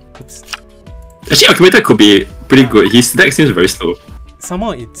 Accumulated? Oops. Actually, Accumulated could be pretty good. His deck seems very slow.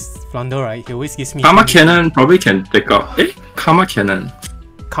 Somehow it's Flounder, right? He always gives me... Karma Cannon probably can take out... Karma Cannon.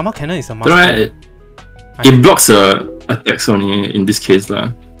 Karma Cannon is a must. It blocks attacks only in this case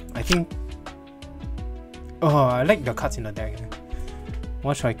lah. I think... Oh, I like the cards in the deck.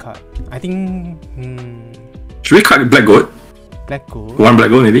 What should I cut? I think... Should we cut Black Gold? Black Gold? One Black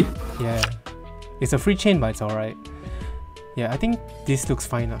Gold maybe? Yeah. It's a free chain but it's alright. Yeah, I think this looks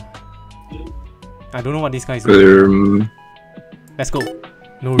fine. I don't know what this guy is doing. Let's go.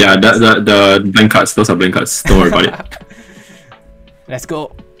 No yeah, the blank cards. Those are blank cards. Don't worry about it. Let's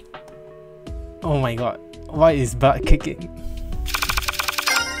go. Oh my god. Why is butt kicking?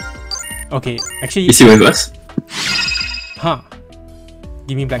 Okay, actually... Is he with us? Huh.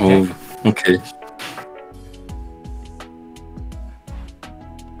 Give me blackjack. Oh, okay.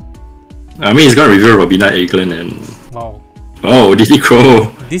 I mean, he's gonna reveal Robina Eglin and... Wow. Oh, DD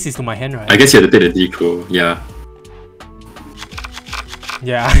Crow. This is to my hand, right? I guess you have to take the DD Crow, yeah.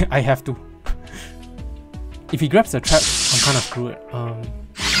 Yeah, I have to. If he grabs the trap, I'm kind of screwed.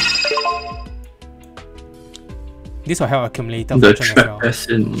 This will help accumulator the function trap as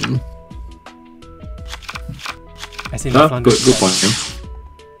well. As in good point.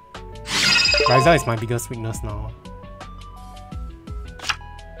 Ryza is my biggest weakness now.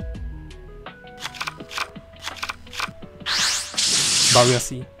 But we'll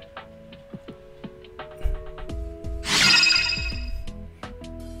see.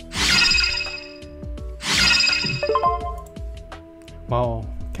 Wow,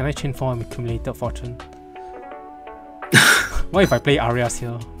 can I chain form accumulated fortune? What if I play Arias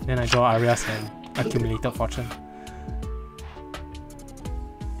here? Then I draw Arias and accumulated fortune.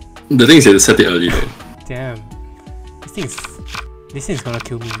 The thing is you have to set it early though. Damn. This thing is gonna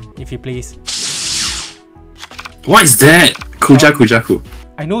kill me if he plays. What is that? Kujaku.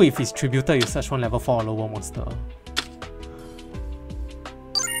 I know if he's tributed, you search one level 4 or lower monster.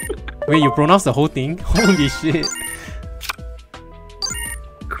 Wait, you pronounce the whole thing? Holy shit.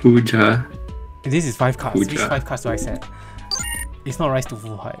 Kuja. This is 5 cards. Kuja. Which 5 cards do I set? It's not Rise to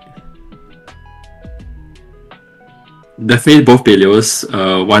Full Height. Definitely both Paleos,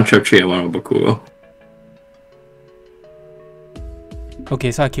 1 Trap Tree and 1 Roboku.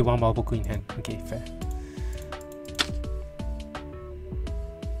 Okay, so I keep 1 Baoboku in hand. Okay, fair.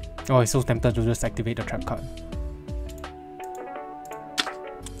 Oh, I'm so tempted to just activate the trap card.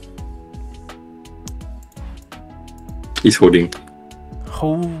 He's holding.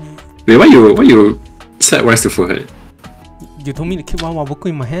 Oh. Wait, why you set Rise to Full Height? You told me to keep 1 Baoboku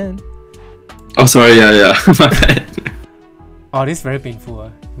in my hand. Oh, sorry, yeah. My bad. Oh, this is very painful.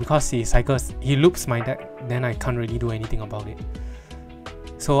 Because he loops my deck, then I can't really do anything about it.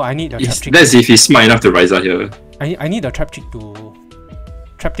 So I need the trap trick. That's if he's smart enough to rise out here. I need the trap trick to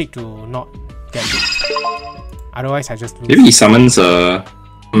not get looped. Otherwise I just lose. Maybe he summons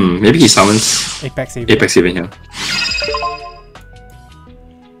Apex Savior. Apex Savior here.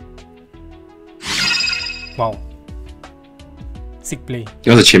 Wow. Sick play. He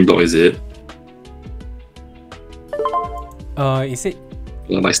wants a chain block, is it? Is it?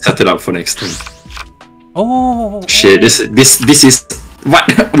 Well, like set it up for next turn. Oh. Shit, this is what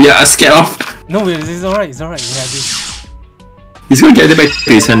we are scared of. No, this is alright. It's alright. We have this. He's gonna get it back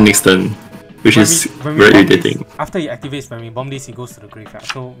to his hand next turn, which is very irritating. After he activates, when we bomb this, he goes to the graveyard.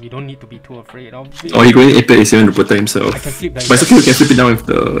 So we don't need to be too afraid of it. Oh, he's going Apex Savior to protect himself. I can flip that. But it's okay, we can flip it down with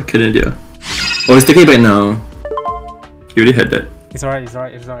the Canadian. Oh, he's taking it back now. He already had that. It's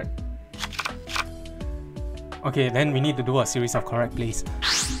alright. Okay, then we need to do a series of correct plays.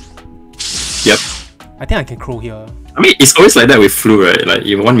 Yep. I think I can crow here. I mean, it's always like that with Flu, right? Like,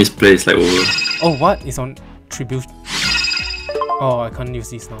 if one misplay, it's like over. Oh, what? It's on tribute. Oh, I can't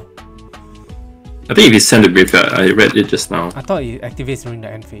use this now. I think if he sent the graveyard, I read it just now. I thought it activates during the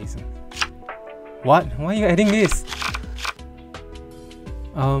end phase. What? Why are you adding this?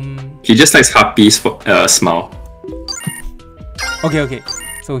 He just likes Harpy's smile. Okay.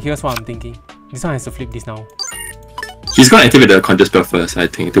 So here's what I'm thinking. This one has to flip this now. He's gonna activate the counter spell first, I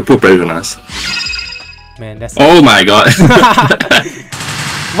think, to put pressure on us. Man, that's. Oh my god!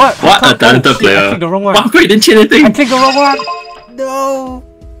 What? What a talented player! I clicked the wrong one. Wow, you didn't change anything. I clicked the wrong one. No.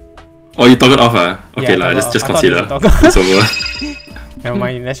 Oh, you toggled off, Okay, Yeah, let's just consider. toggle. It's over. Never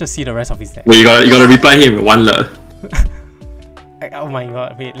mind. Let's just see the rest of his deck. Wait, you gotta reply him. 1 le. Oh my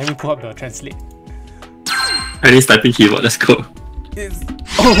god! Wait, let me pull up the translate. Chinese typing keyboard. Let's go. It's...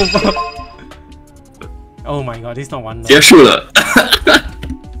 Oh my god! This is not 1 le. 结束了。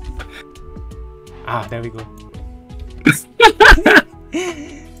 Ah, there we go.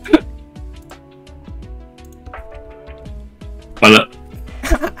完了。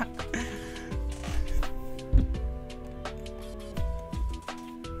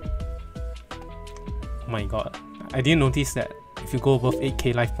Oh my god. I didn't notice that if you go above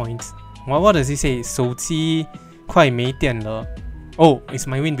 8k life points. What does it say? 手机快没电了. Oh, it's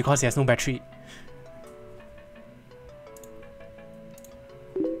my win because it has no battery.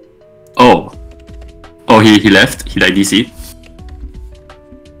 Oh, he left? He like DC?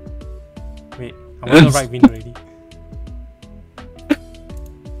 Wait, I'm on the right win already.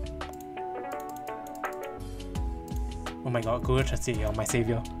 Oh my god, Google Translate, you're my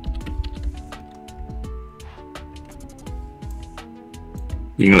savior.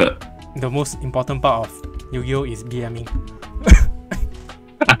 The most important part of Yu-Gi-Oh is BMing.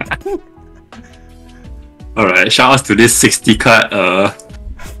 Alright, shout out to this 60 card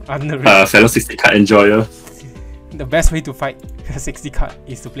fellow 60 card enjoyer. The best way to fight a 60 card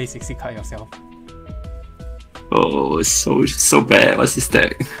is to play 60 card yourself. Oh, so bad. What's this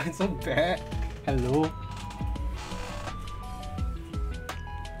deck? It's so bad. Hello.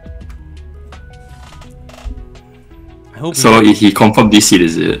 I hope so he confirmed this seed,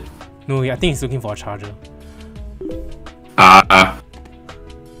 is it? No, I think he's looking for a charger.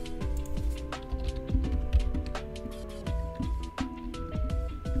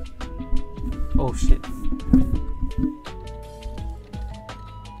 Oh shit.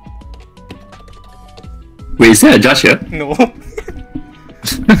 Wait, is there a judge here? No.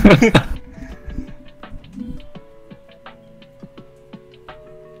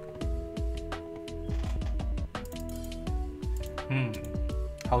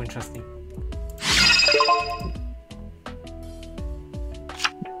 How interesting.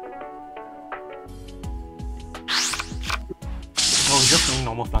 Oh, just doing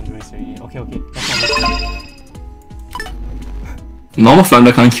normal normal Flunderous already. Okay, okay. That's not Normal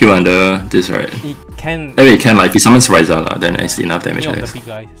Flounder can't kill under this, right? it can. Maybe it can, like, if he summons Ryza, then it's enough damage, I The guess. big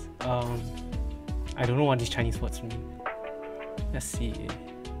guys. I don't know what these Chinese words mean. Let's see.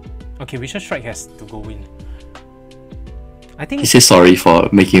 Okay, Vicious Strike has to go in. I think He says sorry for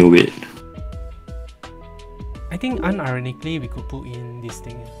making you wait. I think unironically we could put in this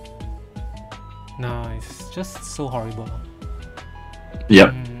thing. Nah, it's just so horrible.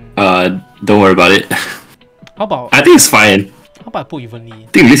 Yep. Don't worry about it. How about I think it's fine. how about I put evenly? I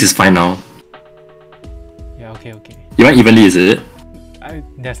think this is fine now. Yeah, okay, okay. You want evenly, is it?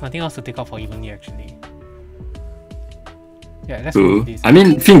 There's nothing else to take out for evenly actually. Yeah, let's Ooh. move this. I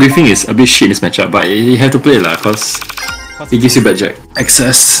mean, Finn Griffin is a bit shit in this matchup, but you have to play it lah, cause it gives you bad jack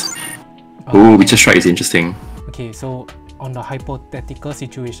access. Ooh, Witcher Strike is interesting. Okay, so on the hypothetical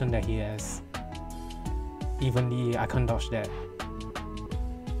situation that he has evenly, I can't dodge that.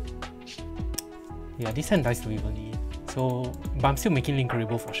 Yeah, this hand dies to evenly. So, but I'm still making Link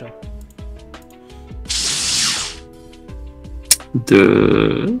Rebo for sure.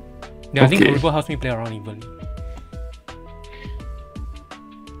 Yeah, Link Okay. Rebo helps me play around evenly.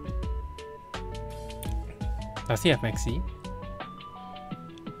 Does he have Maxi?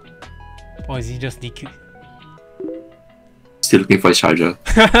 Or is he just DQ? Still looking for his charger.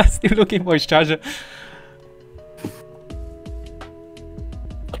 Still looking for his charger.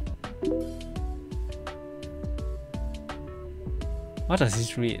 What does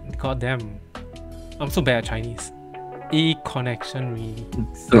this read? God damn. I'm so bad at Chinese. E-connection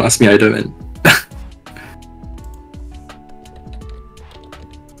readings. Don't ask me either, man.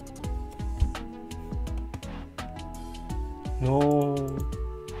 No.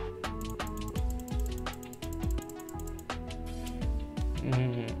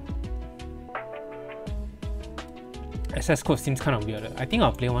 SS code seems kind of weird. I think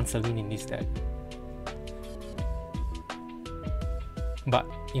I'll play one Celine in this deck. But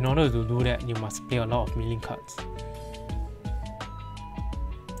in order to do that, you must play a lot of milling cards.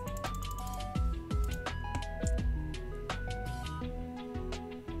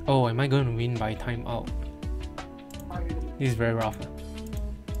 Oh, am I going to win by timeout? This is very rough.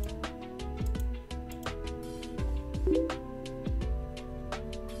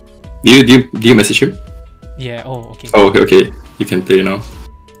 Do you message him? Yeah, oh, okay. Oh, okay. You can play now.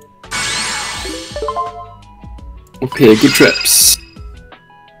 Okay, good traps.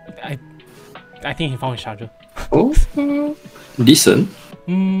 I think he found his charger. Oh, decent.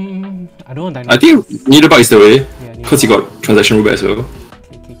 I don't know. I think Needlebug is the way, Yeah, because he got transaction rule as well.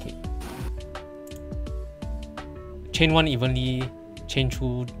 Okay. Chain 1 evenly, chain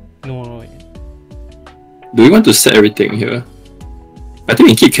 2. No. Do we want to set everything here? I think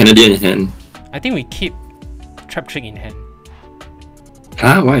we keep Canadian in hand. I think we keep Trap Trick in hand.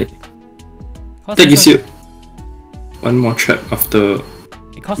 Huh? Why? That gives you one more trap after.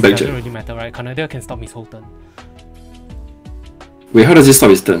 Because it Blackjack. doesn't really matter, right? Canada can stop his whole turn. Wait, how does this stop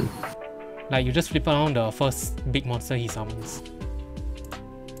his turn? Like, you just flip around the first big monster he summons.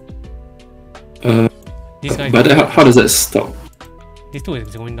 This guy. But how does that stop? This two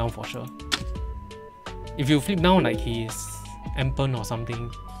is going down for sure. If you flip down like his Empen or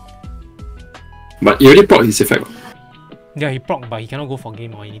something. But he already proc his effect. Yeah, he proc, but he cannot go for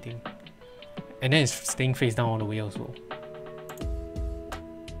game or anything. And then it's staying face down all the way also.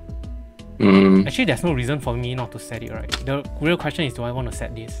 Actually, there's no reason for me not to set it, right? The real question is, do I want to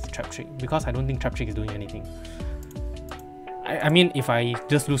set this Trap Trick? Because I don't think Trap Trick is doing anything. I mean, if I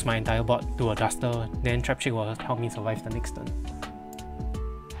just lose my entire board to a Duster, then Trap Trick will help me survive the next turn.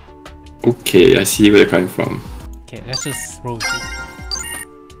 Okay, I see where you're coming from. Okay, let's just roll with it.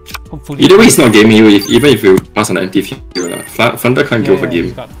 Hopefully. Either way, it's not gaming you even if you pass on the empty field. Thunder can't go for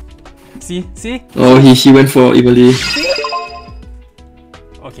game. See? Oh, he went for evenly.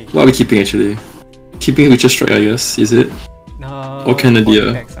 Okay. What are we keeping actually? Keeping Witcher Strike, I guess, is it? Or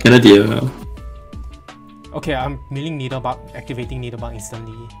Canada? Canada. Okay, I'm milling Needlebug, activating Needlebug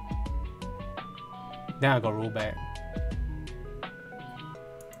instantly. Then I got roll back.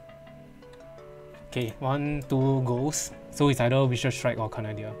 Okay, 1, 2 goes. So it's either Witcher Strike or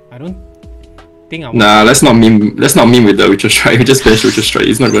Canada. I don't think I. Nah, let's not meme with the Witcher Strike. We just bench Witcher Strike.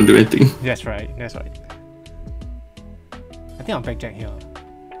 He's not going to do anything. That's right. I think I'll backjack here,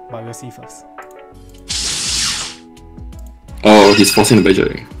 but we'll see first. Oh, he's forcing the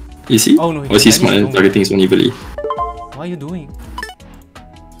backjack. Is he? Oh no, or is he smart and targeting his own evenly? What are you doing?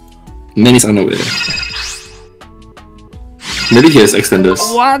 Man is unaware. Maybe he has extenders.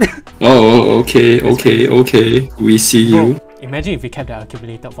 What? Oh, okay. We see you. Bro, imagine if we kept that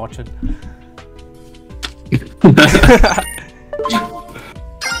accumulated fortune.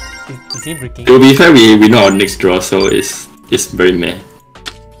 Is he breaking? To be fair, we know our next draw, so it's very meh.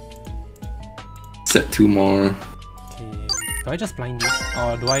 Set 2 more. Okay, do I just blind this?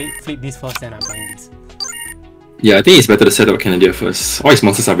 Or do I flip this first then I blind this? Yeah, I think it's better to set up Canada first. All his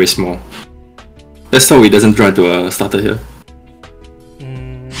monsters are very small. Let's hope he doesn't draw into a starter here.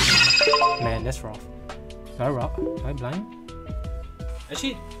 Man, that's rough. Do I rock? Do I blind?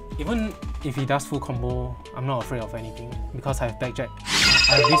 Actually, even if he does full combo, I'm not afraid of anything because I have backjack.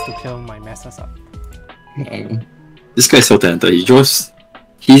 I have this to clear my messes up. This guy is so talented.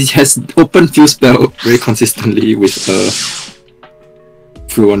 He has open field spell very consistently with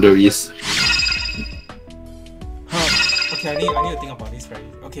full wonderies. Okay, I need to think about this very.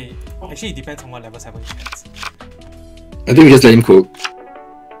 Okay, actually it depends on what level 7 he has. I think we just let him cook.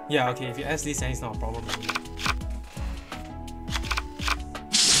 Yeah, okay, if you ask this then it's not a problem.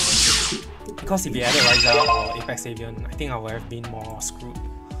 Because if he added Riser or Apex Avian, I think I would have been more screwed.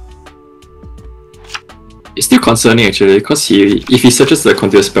 It's still concerning actually, because if he searches the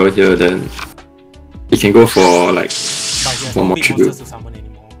continuous spell here, then he can go for like But he has one no more big tribute. monsters to summon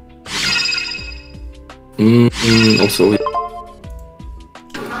anymore. Also.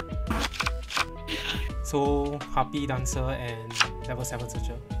 So Harpy Dancer and level 7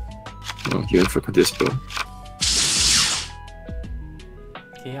 Searcher. Oh, he went for continuous spell.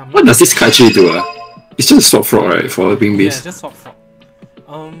 Okay, I'm What not does this card actually do? It's just a swap frog, right? For Wing Yeah, Beast. just swap frog.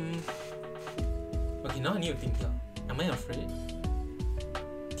 Okay, now I need to think here. Am I afraid?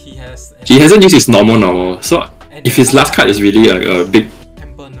 He hasn't used his normal, so if his last card is really like a big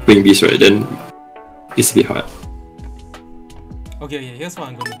Wing Beast, right, then it's a bit hard. Okay, here's what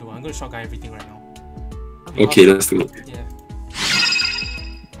I'm going to do. I'm going to shotgun everything right now. Okay, that's good. Yeah.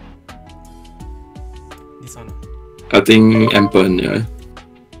 This one. I think Ampen, yeah.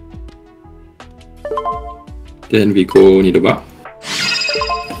 Then we go Nidobar.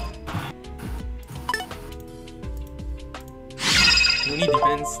 It only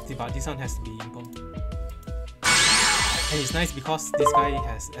depends, but this one has to be Impel. And it's nice because this guy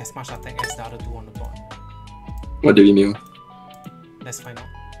has as much attack as the other two on the board. What do we know? Let's find out.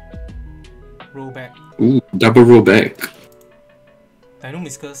 Roll back. Ooh, double roll back. Dino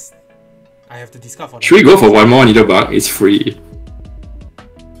Miscus, I have to discard for that. Should we go for one more Nidobar? It's free.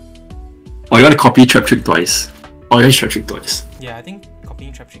 Or you want to copy Trap Trick twice? Or you want Trap Trick twice? Yeah, I think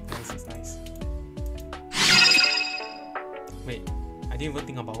copying Trap Trick twice is nice. Wait, I didn't even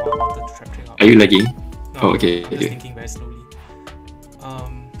think about what I wanted to Trap Trick out. Are you lagging? No, Oh, okay. I'm just thinking very slowly.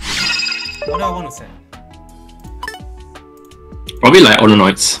 What do I want to set? Probably like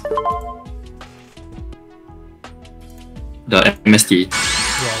Ononoids. The MST.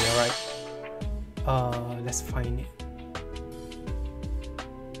 Yeah, you're right. Let's find it.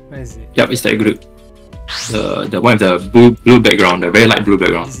 Where is it? Yep, it's that group. The one with the blue background, the very light blue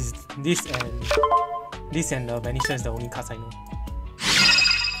background. This and the Vanisher is the only cards I know.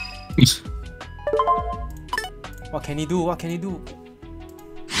 What can he do? What can he do?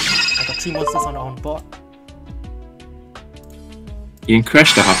 I got 3 monsters on the board. You can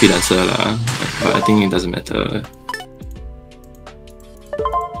crash the Harpy Dancer lah, but I think it doesn't matter.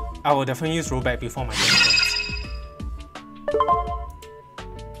 I will definitely use rollback before my turn ends.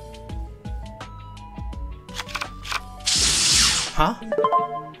 Huh?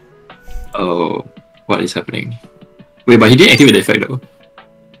 Oh, what is happening? Wait, but he didn't activate the effect though.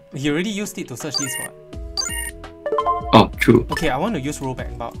 He already used it to search this one. Oh, true. Okay, I want to use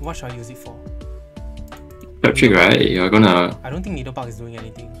rollback, but what should I use it for? Trap Trick, right? You're gonna. I don't think Needlebark is doing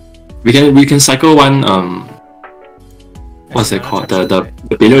anything. We can cycle one what's that called? The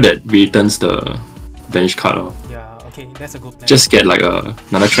paleo that returns the vanish card. Or Yeah, okay, that's a good plan. just get like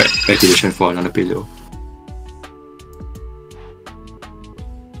another trap activation for another paleo.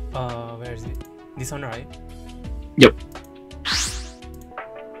 Where is it? This one, right? Yep.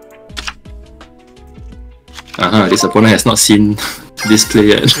 This opponent has not seen this play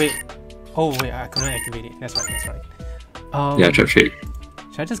yet. Wait. Oh wait, I couldn't activate it. That's right. Yeah, Trap Trick.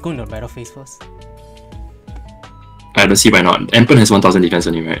 Should I just go into the battle phase first? I don't see why not. Ampen has 1000 defense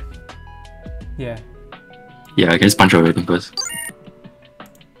only, right? Yeah. Yeah, I can just punch everything first.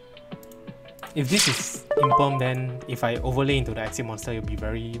 If this is Imperm, then if I overlay into the exit monster, it'll be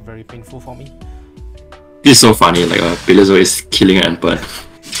very, very painful for me. This is so funny, like a Paleozoic is killing an Ampen.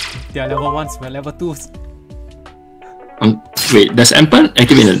 They are level 1s, we're level 2s. Wait, does Ampen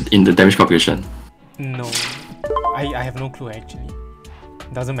activate in the damage calculation? No. I have no clue actually.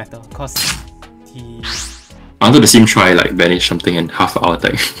 Doesn't matter, cause he... I wanted to see him try like banish something and half our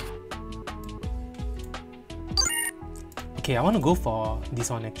attack. Okay, I want to go for this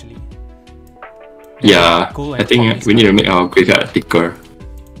one actually. Yeah, Go I and think copy we need to spell. make our graveyard thicker.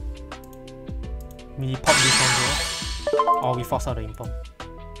 we pop this one here, or we force out the imperm.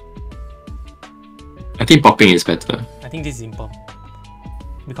 I think popping is better. I think this is imperm.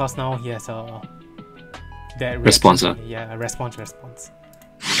 Because now he has a... that response. Yeah, a response.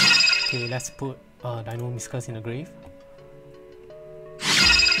 Okay, let's put Dino Miscus in the grave.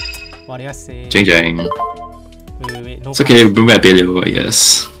 What do I say? Jang. Wait, no. It's okay, bring back Paleo, I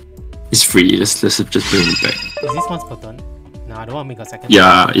guess. It's free, let's just bring it back. Is this once per turn? Nah, I don't want to make a second.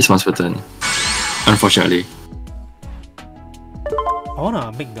 Yeah, it's once per turn. Unfortunately. I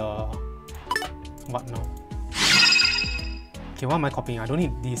wanna make the... what now? Okay, what am I copying? I don't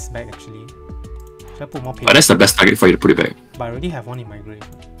need this back actually. Should I put more paper? But that's the best target for you to put it back. But I already have one in my grave.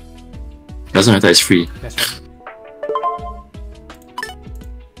 Doesn't matter, it's free. That's right.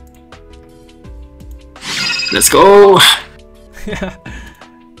 Let's go!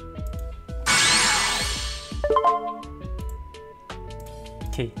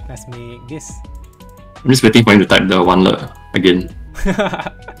 Okay, let's make this. I'm just waiting for him to type the one again.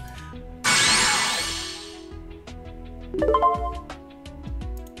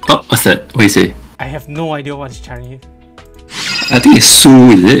 Oh, what's that? What do you say? I have no idea what is Chinese. I think it's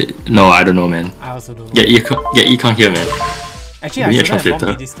Su, is it? No, I don't know, man. I also don't know. Get Econ here, man. Actually, I should have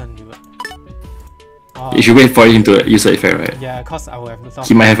bombed this turn, dude. You should wait for him to use the effect, right? Yeah, cause I will have the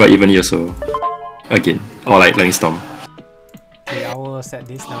He might have an even also. Again. Or like Lightning Storm. Okay, I will set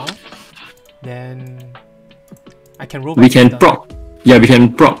this now. Then I can roll. We can proc. Yeah, we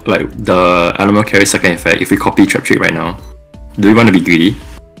can proc like the Animal Carry second effect if we copy Trap Trick right now. Do we want to be greedy?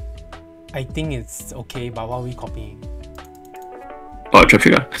 I think it's okay, but what are we copying? Oh, Trap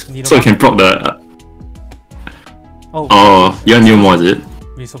Trick. So we can proc the. Oh, you knew more, is it?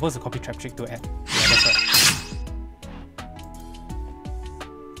 We're supposed to copy Trap Trick to add. Yeah, that's right.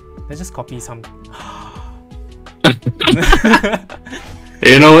 Let's just copy some.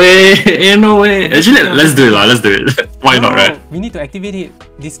 In a way. Actually, let's do it, let's do it. Why not, right? We need to activate it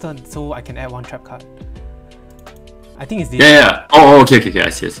this turn so I can add one trap card. I think it's this. Yeah. Oh, okay. I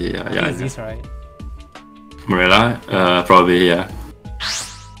see. Yeah. It's this, right? Morella? Probably, yeah.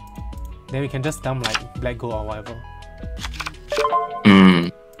 Then we can just dump like Black Gold or whatever.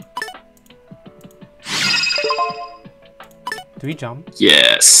 Do we jump?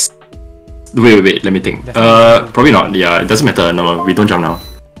 Yes. Wait, let me think. Probably not. Yeah, it doesn't matter. No, we don't jump now.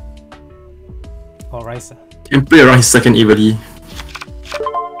 Or Rise. You can play around his second Evely.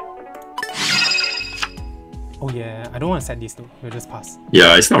 Oh yeah, I don't want to set this though. We'll just pass.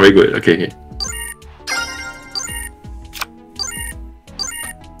 Yeah, it's not very good. Okay.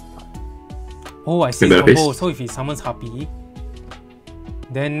 Oh, I see the combo. So if he summons Harpy,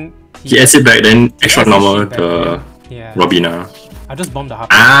 then he adds it back, then extra normal the Robina. I'll just bomb the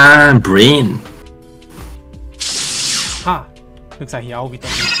Harpy. Brain. Ha! Looks like he outwitted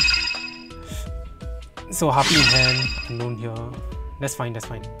me. So Harpy in hand, unknown here. That's fine.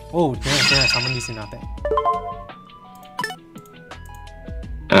 Oh, then I summon this in attack.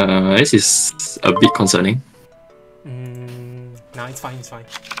 This is a bit concerning. Nah, it's fine.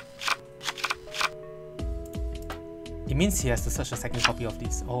 It means he has to search a second copy of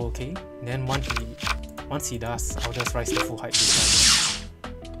this. Oh, okay. Then once he does, I'll just rise to full height this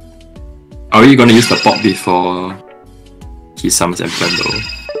time. Are we gonna use the pop before he summons Emperor though?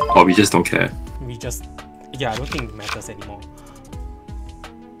 Or we just don't care? Yeah, I don't think it matters anymore.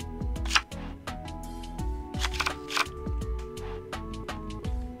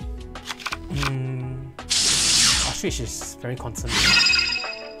 Ostrich is very concerned.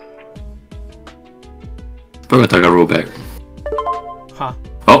 Probably gonna roll back. Huh.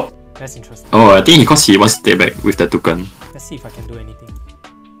 Oh! That's interesting. Oh, I think because he wants to stay back with the token. Let's see if I can do anything.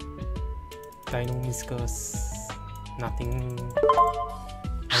 Dino Miscus. Nothing.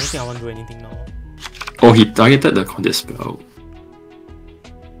 I don't think I want to do anything now. Oh, he targeted the Condet spell.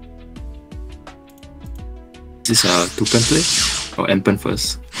 Is this a token play? Or Empen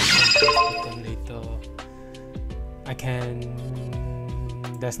first? Token later. I can...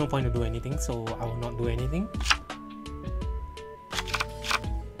 There's no point to do anything, so I will not do anything.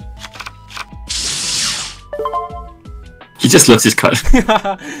 He just loves his card.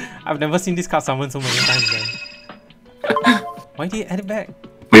 I've never seen this card summoned so many times then. Why did he add it back?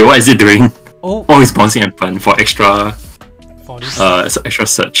 Wait, what is it doing? Oh, he's bouncing Empen for extra... For this? extra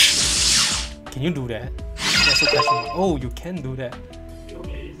search. Can you do that? That's a question. Oh, you can do that.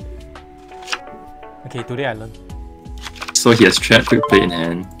 Okay, today I learned. So he has Trap, Quick Play in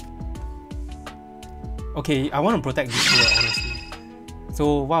hand. Okay, I want to protect this two, honestly.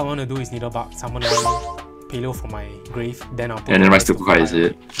 So what I want to do is Needlebark, summon one Paleo from my grave, then I'll put... And then Rise to Kukai, is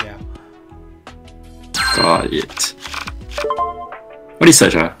it? Yeah. Got it. What is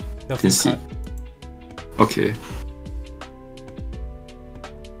search? The Didn't see. Okay.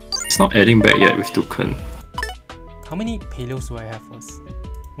 It's not adding back yet with token. How many paleos do I have first?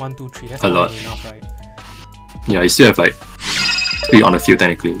 1, 2, 3. That's A not lot. enough, right? Yeah, you still have like 3 on the field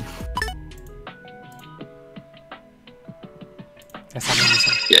technically. Let's summon this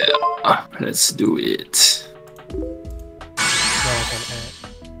one. Yeah, let's do it. Yeah, I can add.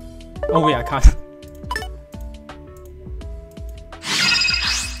 Oh wait, I can't.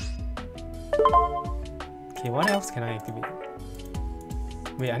 Okay, what else can I activate?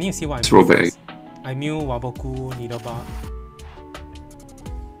 Wait, I need to see what I Throwback. I Mew, Waboku, Nidobar.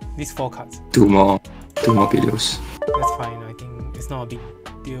 These 4 cards. 2 more videos. That's fine, I think it's not a big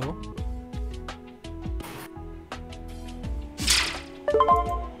deal.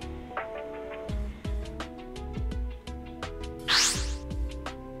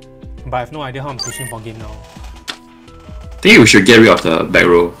 But I have no idea how I'm pushing for game now. I think we should get rid of the back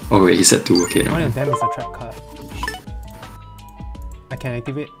row. Oh wait, he said 2, okay. One No. of them is a trap card. I can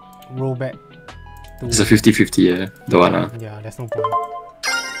activate roll back to... It's a 50-50, yeah. The one, Yeah, there's no point.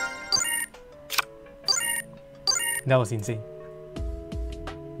 That was insane.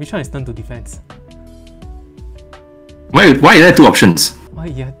 Which one is turn to defense? Why are there 2 options? Why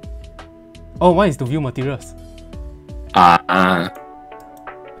yeah? Oh, one is to view materials.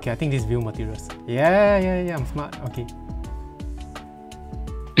 Okay, I think this view materials. Yeah, I'm smart. Okay.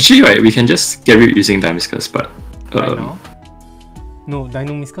 Actually, right, we can just get rid using Dynamiscus, but Right now? No,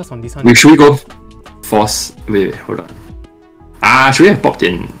 Dynamiscus on this one. should we go force? Wait, hold on. Should we have popped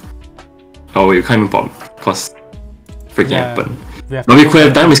in? Oh wait, we can't even pop cause freaking happened. No, we could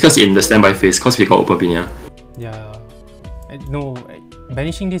have Dynamiscus in the standby phase cause we got open Pinia. Yeah. No,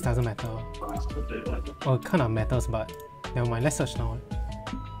 banishing this doesn't matter. Oh, it kind of matters, but never mind. Let's search now.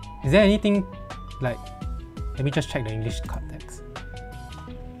 Is there anything like? Let me just check the English card text.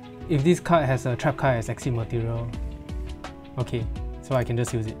 If this card has a trap card as exit material, okay, so I can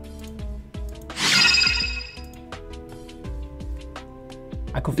just use it.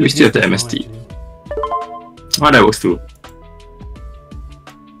 I could. We still have the MST. Oh, that works too.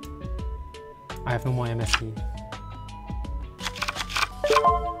 I have no more MST.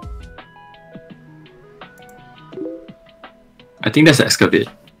 I think that's the excavate.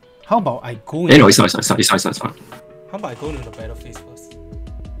 How about I go? No, it's not. How about I go into the battle phase first?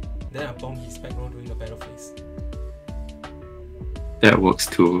 Then I bomb his back row during the battle phase. That works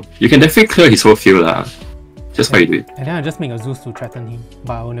too. You can definitely clear his whole field lah. Just how you do it. And then I just make a Zeus to threaten him,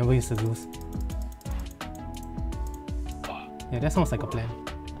 but I will never use the Zeus. Yeah, that sounds like a plan.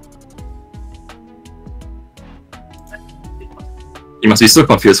 You must be so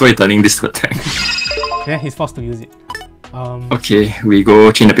confused. Why are you turning this to attack? Yeah, he's forced to use it. Okay, we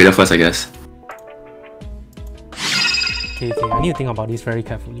go change the beta first, I guess. Okay, I need to think about this very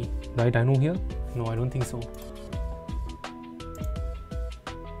carefully. Do I dino here? No, I don't think so.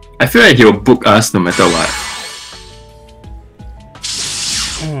 I feel like he'll book us no matter what.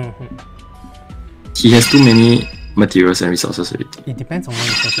 He has too many materials and resources already. It depends on what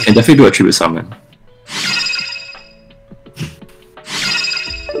he's He can definitely do a tribute summon.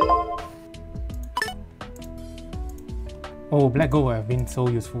 Oh, Black Gold would have been so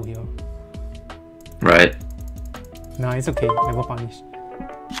useful here. Right. Nah, it's okay. Never punish.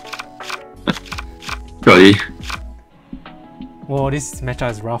 Really? Whoa, this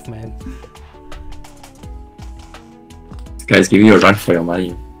matchup is rough, man. This guy's giving you a run for your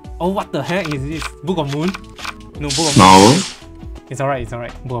money. Oh, what the heck is this? Book of Moon? No, Book of Moon. No. It's alright, it's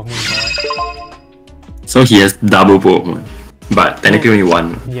alright. Book of Moon is alright. So he has double Pokemon. But technically only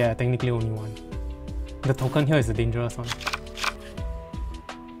one. Yeah, technically only one. The token here is a dangerous one.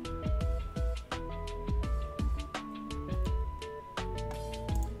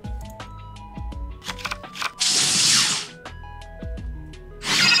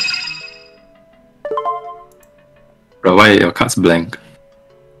 Bro, why are your cards blank?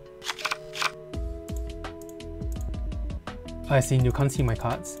 I see, you can't see my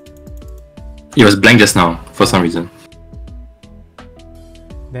cards. It was blank just now, for some reason.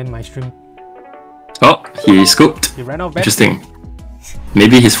 Then my stream, Oh, he scooped. he ran out of battery. Interesting.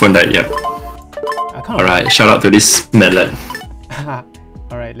 Maybe his phone died, yeah. I can't. Alright, shout out to this medlad.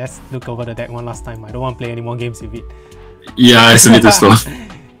 Alright, let's look over the deck one last time. I don't want to play any more games with it. Yeah, it's a bit too slow.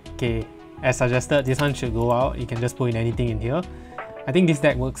 Okay, as suggested, this one should go out. You can just put in anything in here. I think this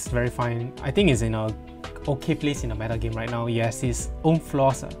deck works very fine. I think it's in a okay place in the meta game right now. It has its own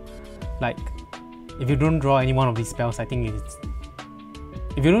flaws. Like, if you don't draw any one of these spells, I think it's...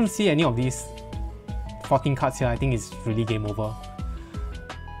 If you don't see any of these 14 cards here, I think it's really game over.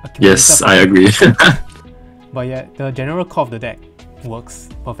 Yes, I agree. But yeah, the general core of the deck works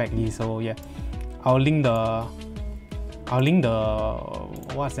perfectly, so yeah. I'll link the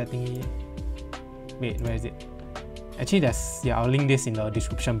what's that thingy? Wait, where is it? Actually, I'll link this in the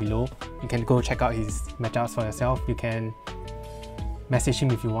description below. You can go check out his matchups for yourself. You can message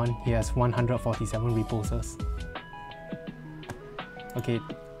him if you want. He has 147 reposes. Okay,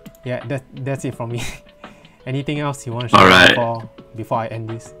 yeah, that's it from me. Anything else you want to share before I end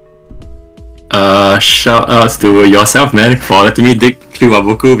this? Shout outs to yourself, man, for letting me dig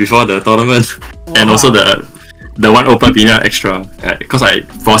Kiwaboku before the tournament. Wow. And also the one Open Pinia extra. Because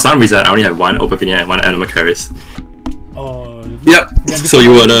for some reason I only had one Open Pinia and one Animal Carries. Oh. Yep. Yeah, so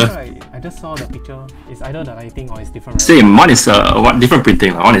you were the. I just saw the picture. It's either the lighting or it's different. Right? Same. One is different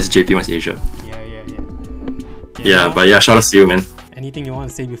printing. One is JP, one is Asia. Yeah. But yeah, shout out to you, man. Anything you want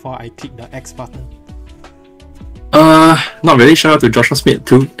to say before I click the X button? Not really. Shout out to Joshua Schmidt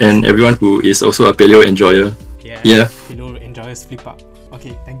too, and everyone who is also a paleo enjoyer. Yeah. Paleo enjoyers flip up.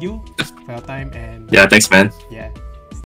 Okay, thank you for your time and. Yeah, thanks, man. Yeah.